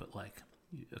 dude. But like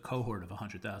a cohort of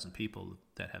 100,000 people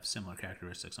that have similar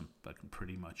characteristics, I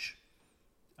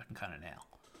can kind of nail,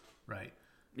 right?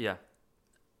 Yeah.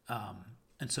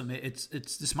 And so it's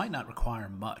this might not require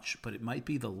much, but it might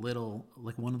be the little,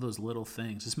 like one of those little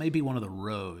things. This may be one of the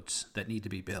roads that need to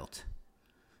be built,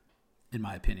 in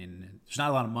my opinion. There's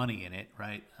not a lot of money in it,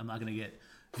 right? I'm not going to get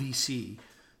VC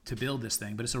to build this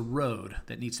thing, but it's a road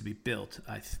that needs to be built,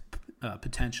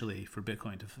 potentially, for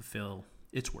Bitcoin to fulfill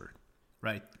its word,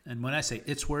 right? And when I say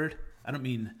its word, I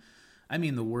mean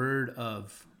the word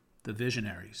of the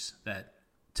visionaries that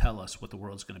tell us what the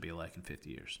world's going to be like in 50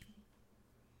 years.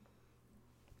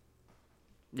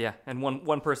 Yeah, and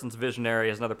one person's visionary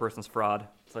is another person's fraud.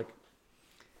 It's like,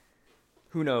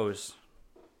 who knows?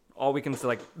 All we can say,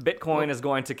 like, Bitcoin is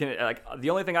going to, like, the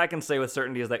only thing I can say with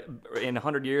certainty is that in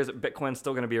 100 years, Bitcoin's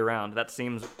still going to be around. That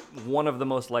seems one of the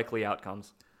most likely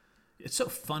outcomes. It's so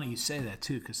funny you say that,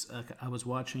 too, because I was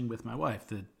watching with my wife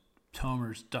the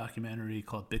Tomer's documentary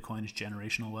called Bitcoin is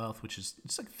Generational Wealth, which is,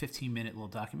 it's like a 15-minute little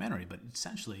documentary, but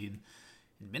essentially in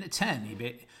minute 10,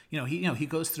 he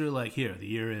goes through, like, here, the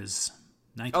year is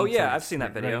 1943. Oh, yeah, I've seen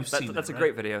that video. Right? That's a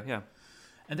great video, yeah.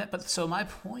 But so my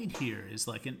point here is,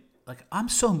 like, I'm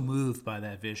so moved by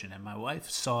that vision, and my wife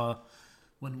saw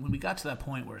when we got to that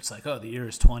point where it's like, oh, the year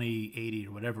is 2080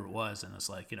 or whatever it was, and it's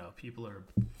like, people are,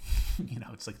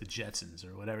 it's like the Jetsons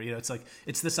or whatever, it's like,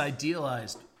 it's this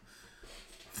idealized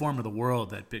form of the world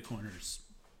that Bitcoiners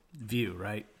view,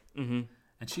 right? Mm-hmm.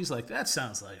 And she's like, that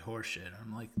sounds like horseshit.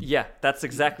 I'm like, yeah, that's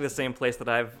exactly the same place that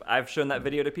I've shown that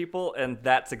video to people, and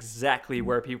that's exactly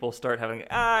where people start having,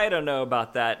 I don't know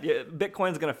about that.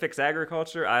 Bitcoin's going to fix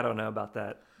agriculture? I don't know about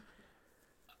that.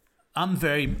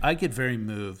 I get very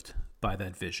moved by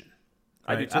that vision.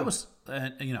 Right? I do too.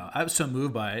 I was so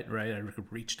moved by it, right? I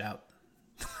reached out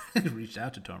to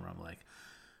Tomer. I'm like,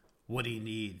 what do you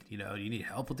need? Do you need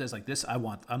help with this? Like this, I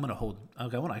actually want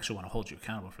to hold you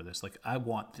accountable for this. Like, I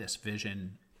want this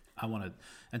vision.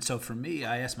 And so for me,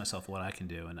 I asked myself what I can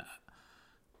do. And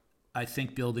I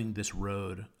think building this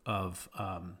road of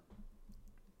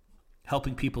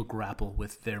helping people grapple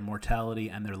with their mortality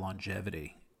and their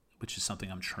longevity, which is something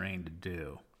I'm trained to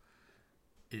do,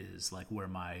 is like where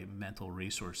my mental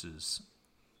resources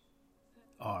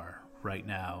are right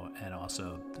now. And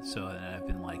also, I've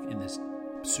been like in this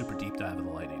super deep dive of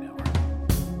the Lightning Network.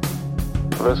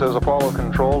 This is Apollo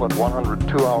Control at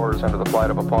 102 hours into the flight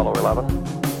of Apollo 11.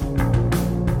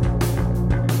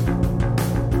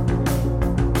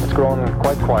 It's grown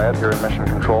quite quiet here in Mission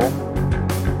Control.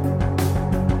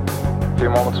 A few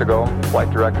moments ago, Flight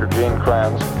Director Gene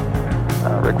Kranz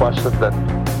requested that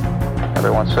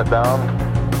Everyone sit down,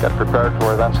 get prepared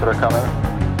for events that are coming.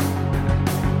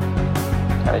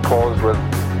 And he closed with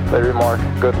the remark,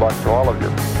 good luck to all of you.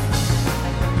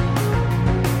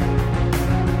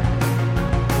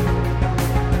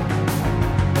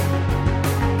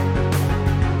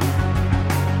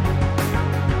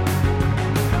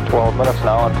 Minutes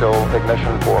now until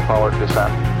ignition for powered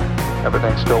descent.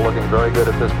 Everything's still looking very good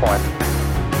at this point.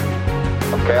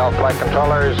 Okay, all flight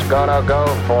controllers gonna go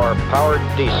for powered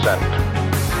descent.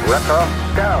 Retro,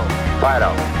 go.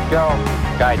 Fido, go.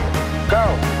 Guidance, go.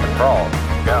 Control,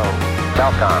 go.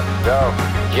 Telcom, go.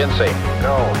 Jinsei,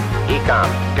 go. Ecom,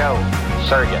 go.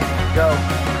 Surgeon, go.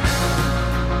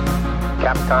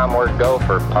 Capcom, we're go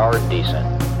for powered descent.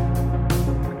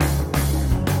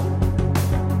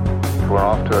 We're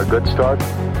off to a good start.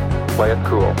 Play it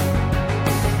cool.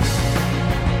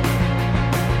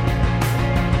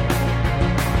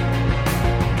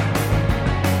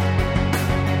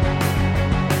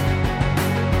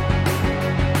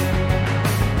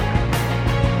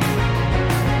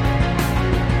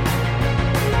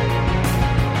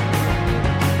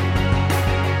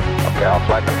 Okay, all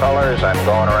flight controllers, I'm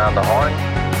going around the horn.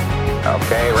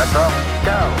 Okay, retro,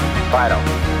 go. Fido,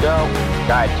 go.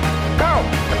 Guides, go.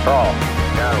 Control,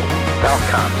 go.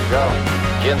 Telcom, go.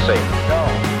 Jinsei, go.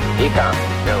 Ecom,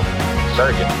 go.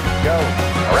 Surgeon, go.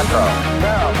 Retro,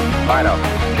 go. Fido,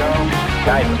 go.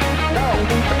 Guidance, go.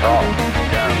 Control,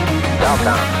 go.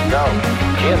 Telcom, go.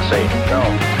 Jinsei, go.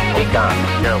 Ecom,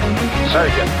 go.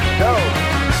 Surgeon, go.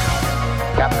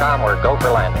 Capcom, we're go for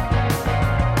landing.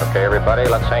 Okay, everybody,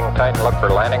 let's hang tight and look for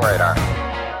landing radar.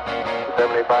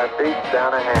 75 feet,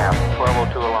 down a half.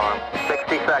 1202 alarm.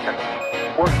 60 seconds.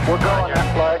 We're going that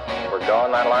flight. We're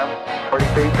going that alarm. 40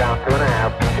 feet, down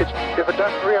 2.5. If it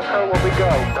doesn't reoccur, will we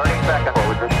go? 30 seconds. What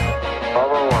was it?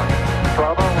 1201.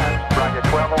 1201. Roger,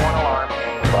 1201 alarm.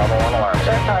 1201 alarm.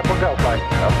 Same time, we'll go, flight.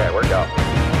 Okay, we're go.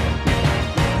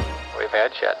 We've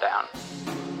had shutdown.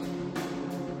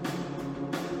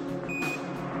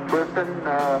 Twisting,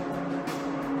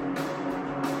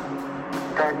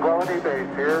 Tranquility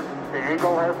Base here. The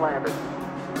Eagle has landed.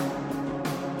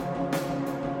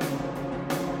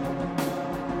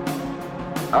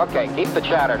 Okay, keep the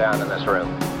chatter down in this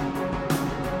room.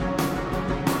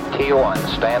 T1,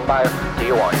 stand by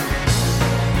T1.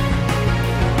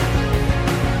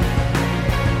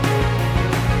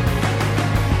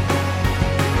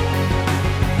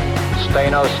 Stay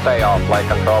no stay all flight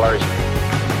controllers.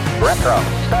 Retro,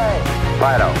 stay.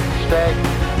 Fido, stay.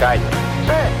 Guidance,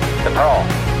 stay. Control,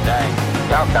 stay.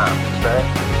 Telcom, stay.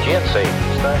 Jinsei,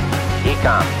 stay.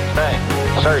 Ecom, stay.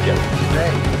 Surgeon, stay.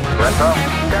 Retro,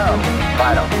 go.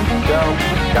 Fido, go.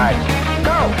 Guidance,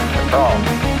 go. Control,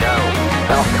 go.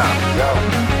 Telcom, go.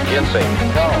 Jinsei,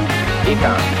 go.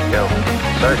 Ecom, go.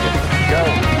 Surgeon, go.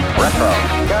 Retro,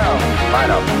 go.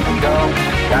 Fido, go.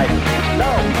 Guidance,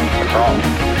 go. Control,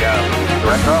 go.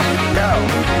 Retro, go.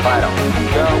 Fido,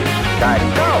 go.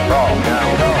 Guidance, go. Control, go.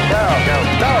 Go. Go.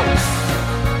 Go.